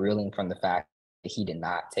is still reeling from the fact that he did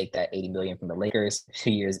not take that $80 million from the Lakers 2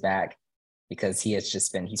 years back, because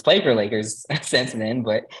he's played for Lakers since then,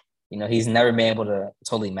 but he's never been able to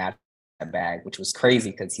totally match that bag, which was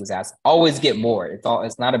crazy because he was asked always get more.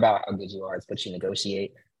 It's not about how good you are, it's what you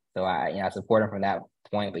negotiate. So I support him from that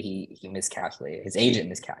point, but he miscalculated. His agent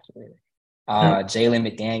miscalculated. Jalen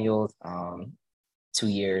McDaniels, 2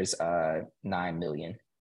 years, $9 million.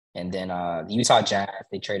 And then the Utah Jazz,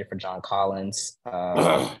 they traded for John Collins.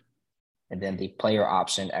 And then the player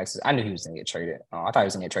option I knew he was going to get traded. I thought he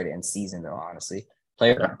was going to get traded in season, though, honestly.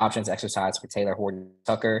 Player options exercised for Taylor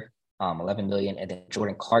Horton-Tucker, $11 million. And then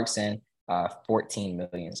Jordan Clarkson, $14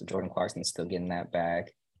 million. So Jordan Clarkson's still getting that bag.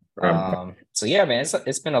 So yeah, man,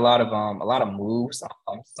 it's been a lot of moves.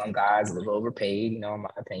 Some guys a little overpaid, in my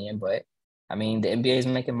opinion, but I mean, the NBA is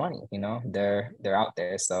making money. They're out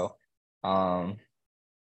there. So,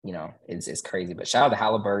 it's crazy. But shout out to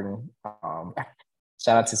Halliburton.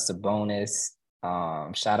 Shout out to Sabonis.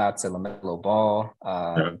 Shout out to LaMelo Ball.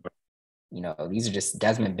 These are just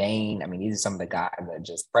Desmond Bain. I mean, these are some of the guys that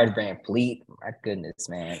just Fred VanVleet. My goodness,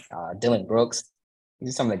 man. Dylan Brooks. These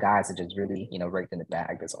are some of the guys that just really, raked in the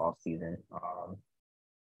bag this offseason.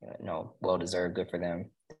 Well deserved. Good for them.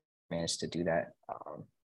 Managed to do that.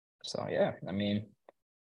 So yeah, I mean,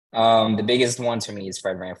 the biggest one to me is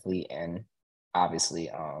Fred VanVleet, and obviously,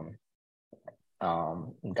 guy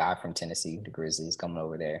from Tennessee, the Grizzlies, coming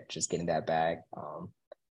over there, just getting that bag.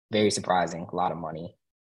 Very surprising. A lot of money.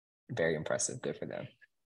 Very impressive. Good for them.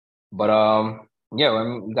 But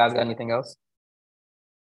you guys got anything else?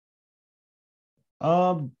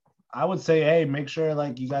 I would say, hey, make sure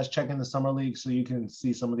like you guys check in the summer league so you can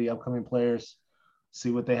see some of the upcoming players,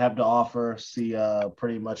 see what they have to offer, see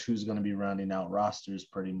pretty much who's going to be rounding out rosters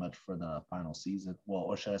pretty much for the final season. Well,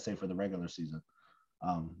 or should I say for the regular season?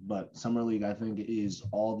 But summer league, I think, is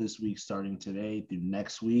all this week starting today through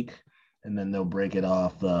next week, and then they'll break it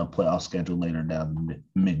off the playoff schedule later down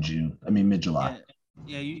mid-July.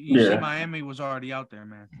 Yeah, you see Miami was already out there,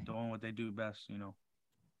 man, doing what they do best,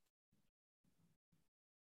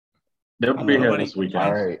 They'll be here this weekend.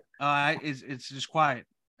 All right. It's just quiet.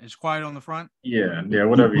 It's quiet on the front. Yeah,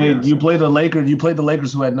 whatever. You played the Lakers. You played the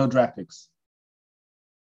Lakers who had no draft picks.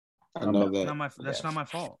 I know that. That's not my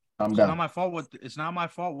fault. I'm It's done. not my fault. It's not my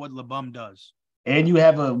fault what LeBum does. And you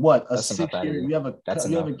have a That's 6 year. You have a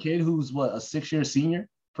kid who's a 6-year senior,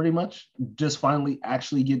 pretty much. Just finally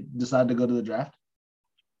actually decide to go to the draft.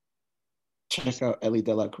 Check out Ellie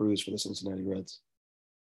De La Cruz for the Cincinnati Reds.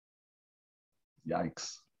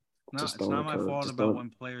 Yikes. No, it's not my fault about when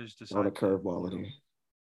players decide. On a curveball in here.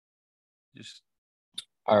 Just.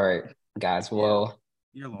 All right, guys. Well,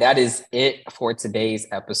 that is it for today's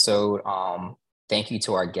episode. Thank you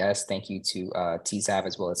to our guests. Thank you to Tsav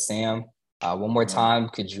as well as Sam. One more time,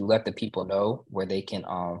 could you let the people know where they can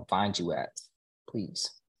find you at, please?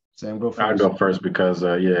 Sam, go first. I'll go first because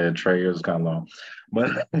Trey is kind of long,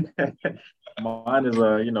 but mine is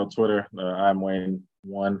Twitter. I'm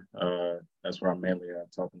Wayne1. That's where I'm mainly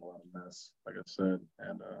talking a lot of mess, like I said,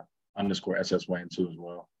 and _SS Wayne2 as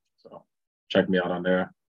well. So check me out on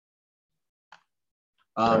there.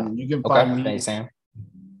 You can find me. Thanks, Sam.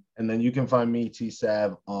 And then you can find me,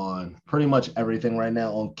 Tsav, on pretty much everything right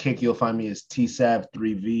now. On Kick, you'll find me as Tsav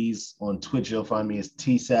 3Vs. On Twitch, you'll find me as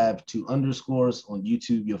Tsav 2_. On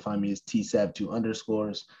YouTube, you'll find me as Tsav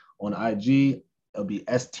 2_. On IG, it'll be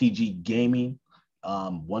STG Gaming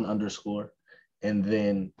 1_. And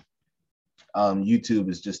then YouTube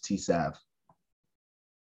is just Tsav.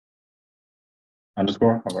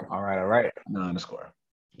 _? All right. No underscore.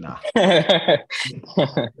 Nah. All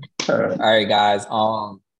right, guys.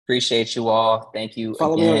 Appreciate you all. Thank you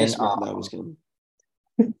Follow again. me on Instagram. No, I was kidding.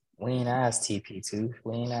 We ain't asked TP2.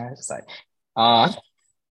 We ain't asked. Like,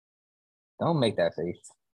 don't make that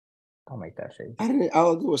face. Don't make that face.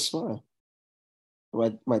 I'll do a smile. My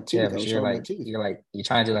tooth. Yeah, but you're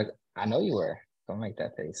trying to I know you were. Don't make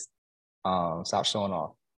that face. Stop showing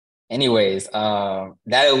off. Anyways,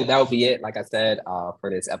 that'll be it. Like I said, for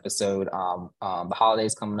this episode, the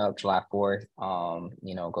holidays coming up, July 4th.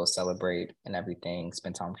 Go celebrate and everything.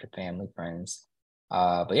 Spend time with your family, friends.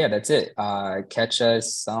 But yeah, that's it. Catch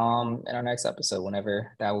us in our next episode,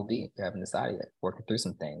 whenever that will be. We haven't decided yet. Working through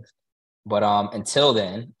some things. But until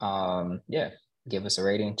then, give us a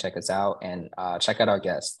rating, check us out, and check out our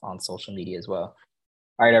guests on social media as well.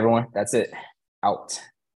 All right, everyone. That's it. Out.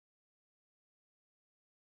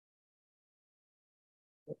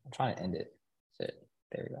 I'm trying to end it. That's it.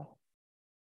 There we go.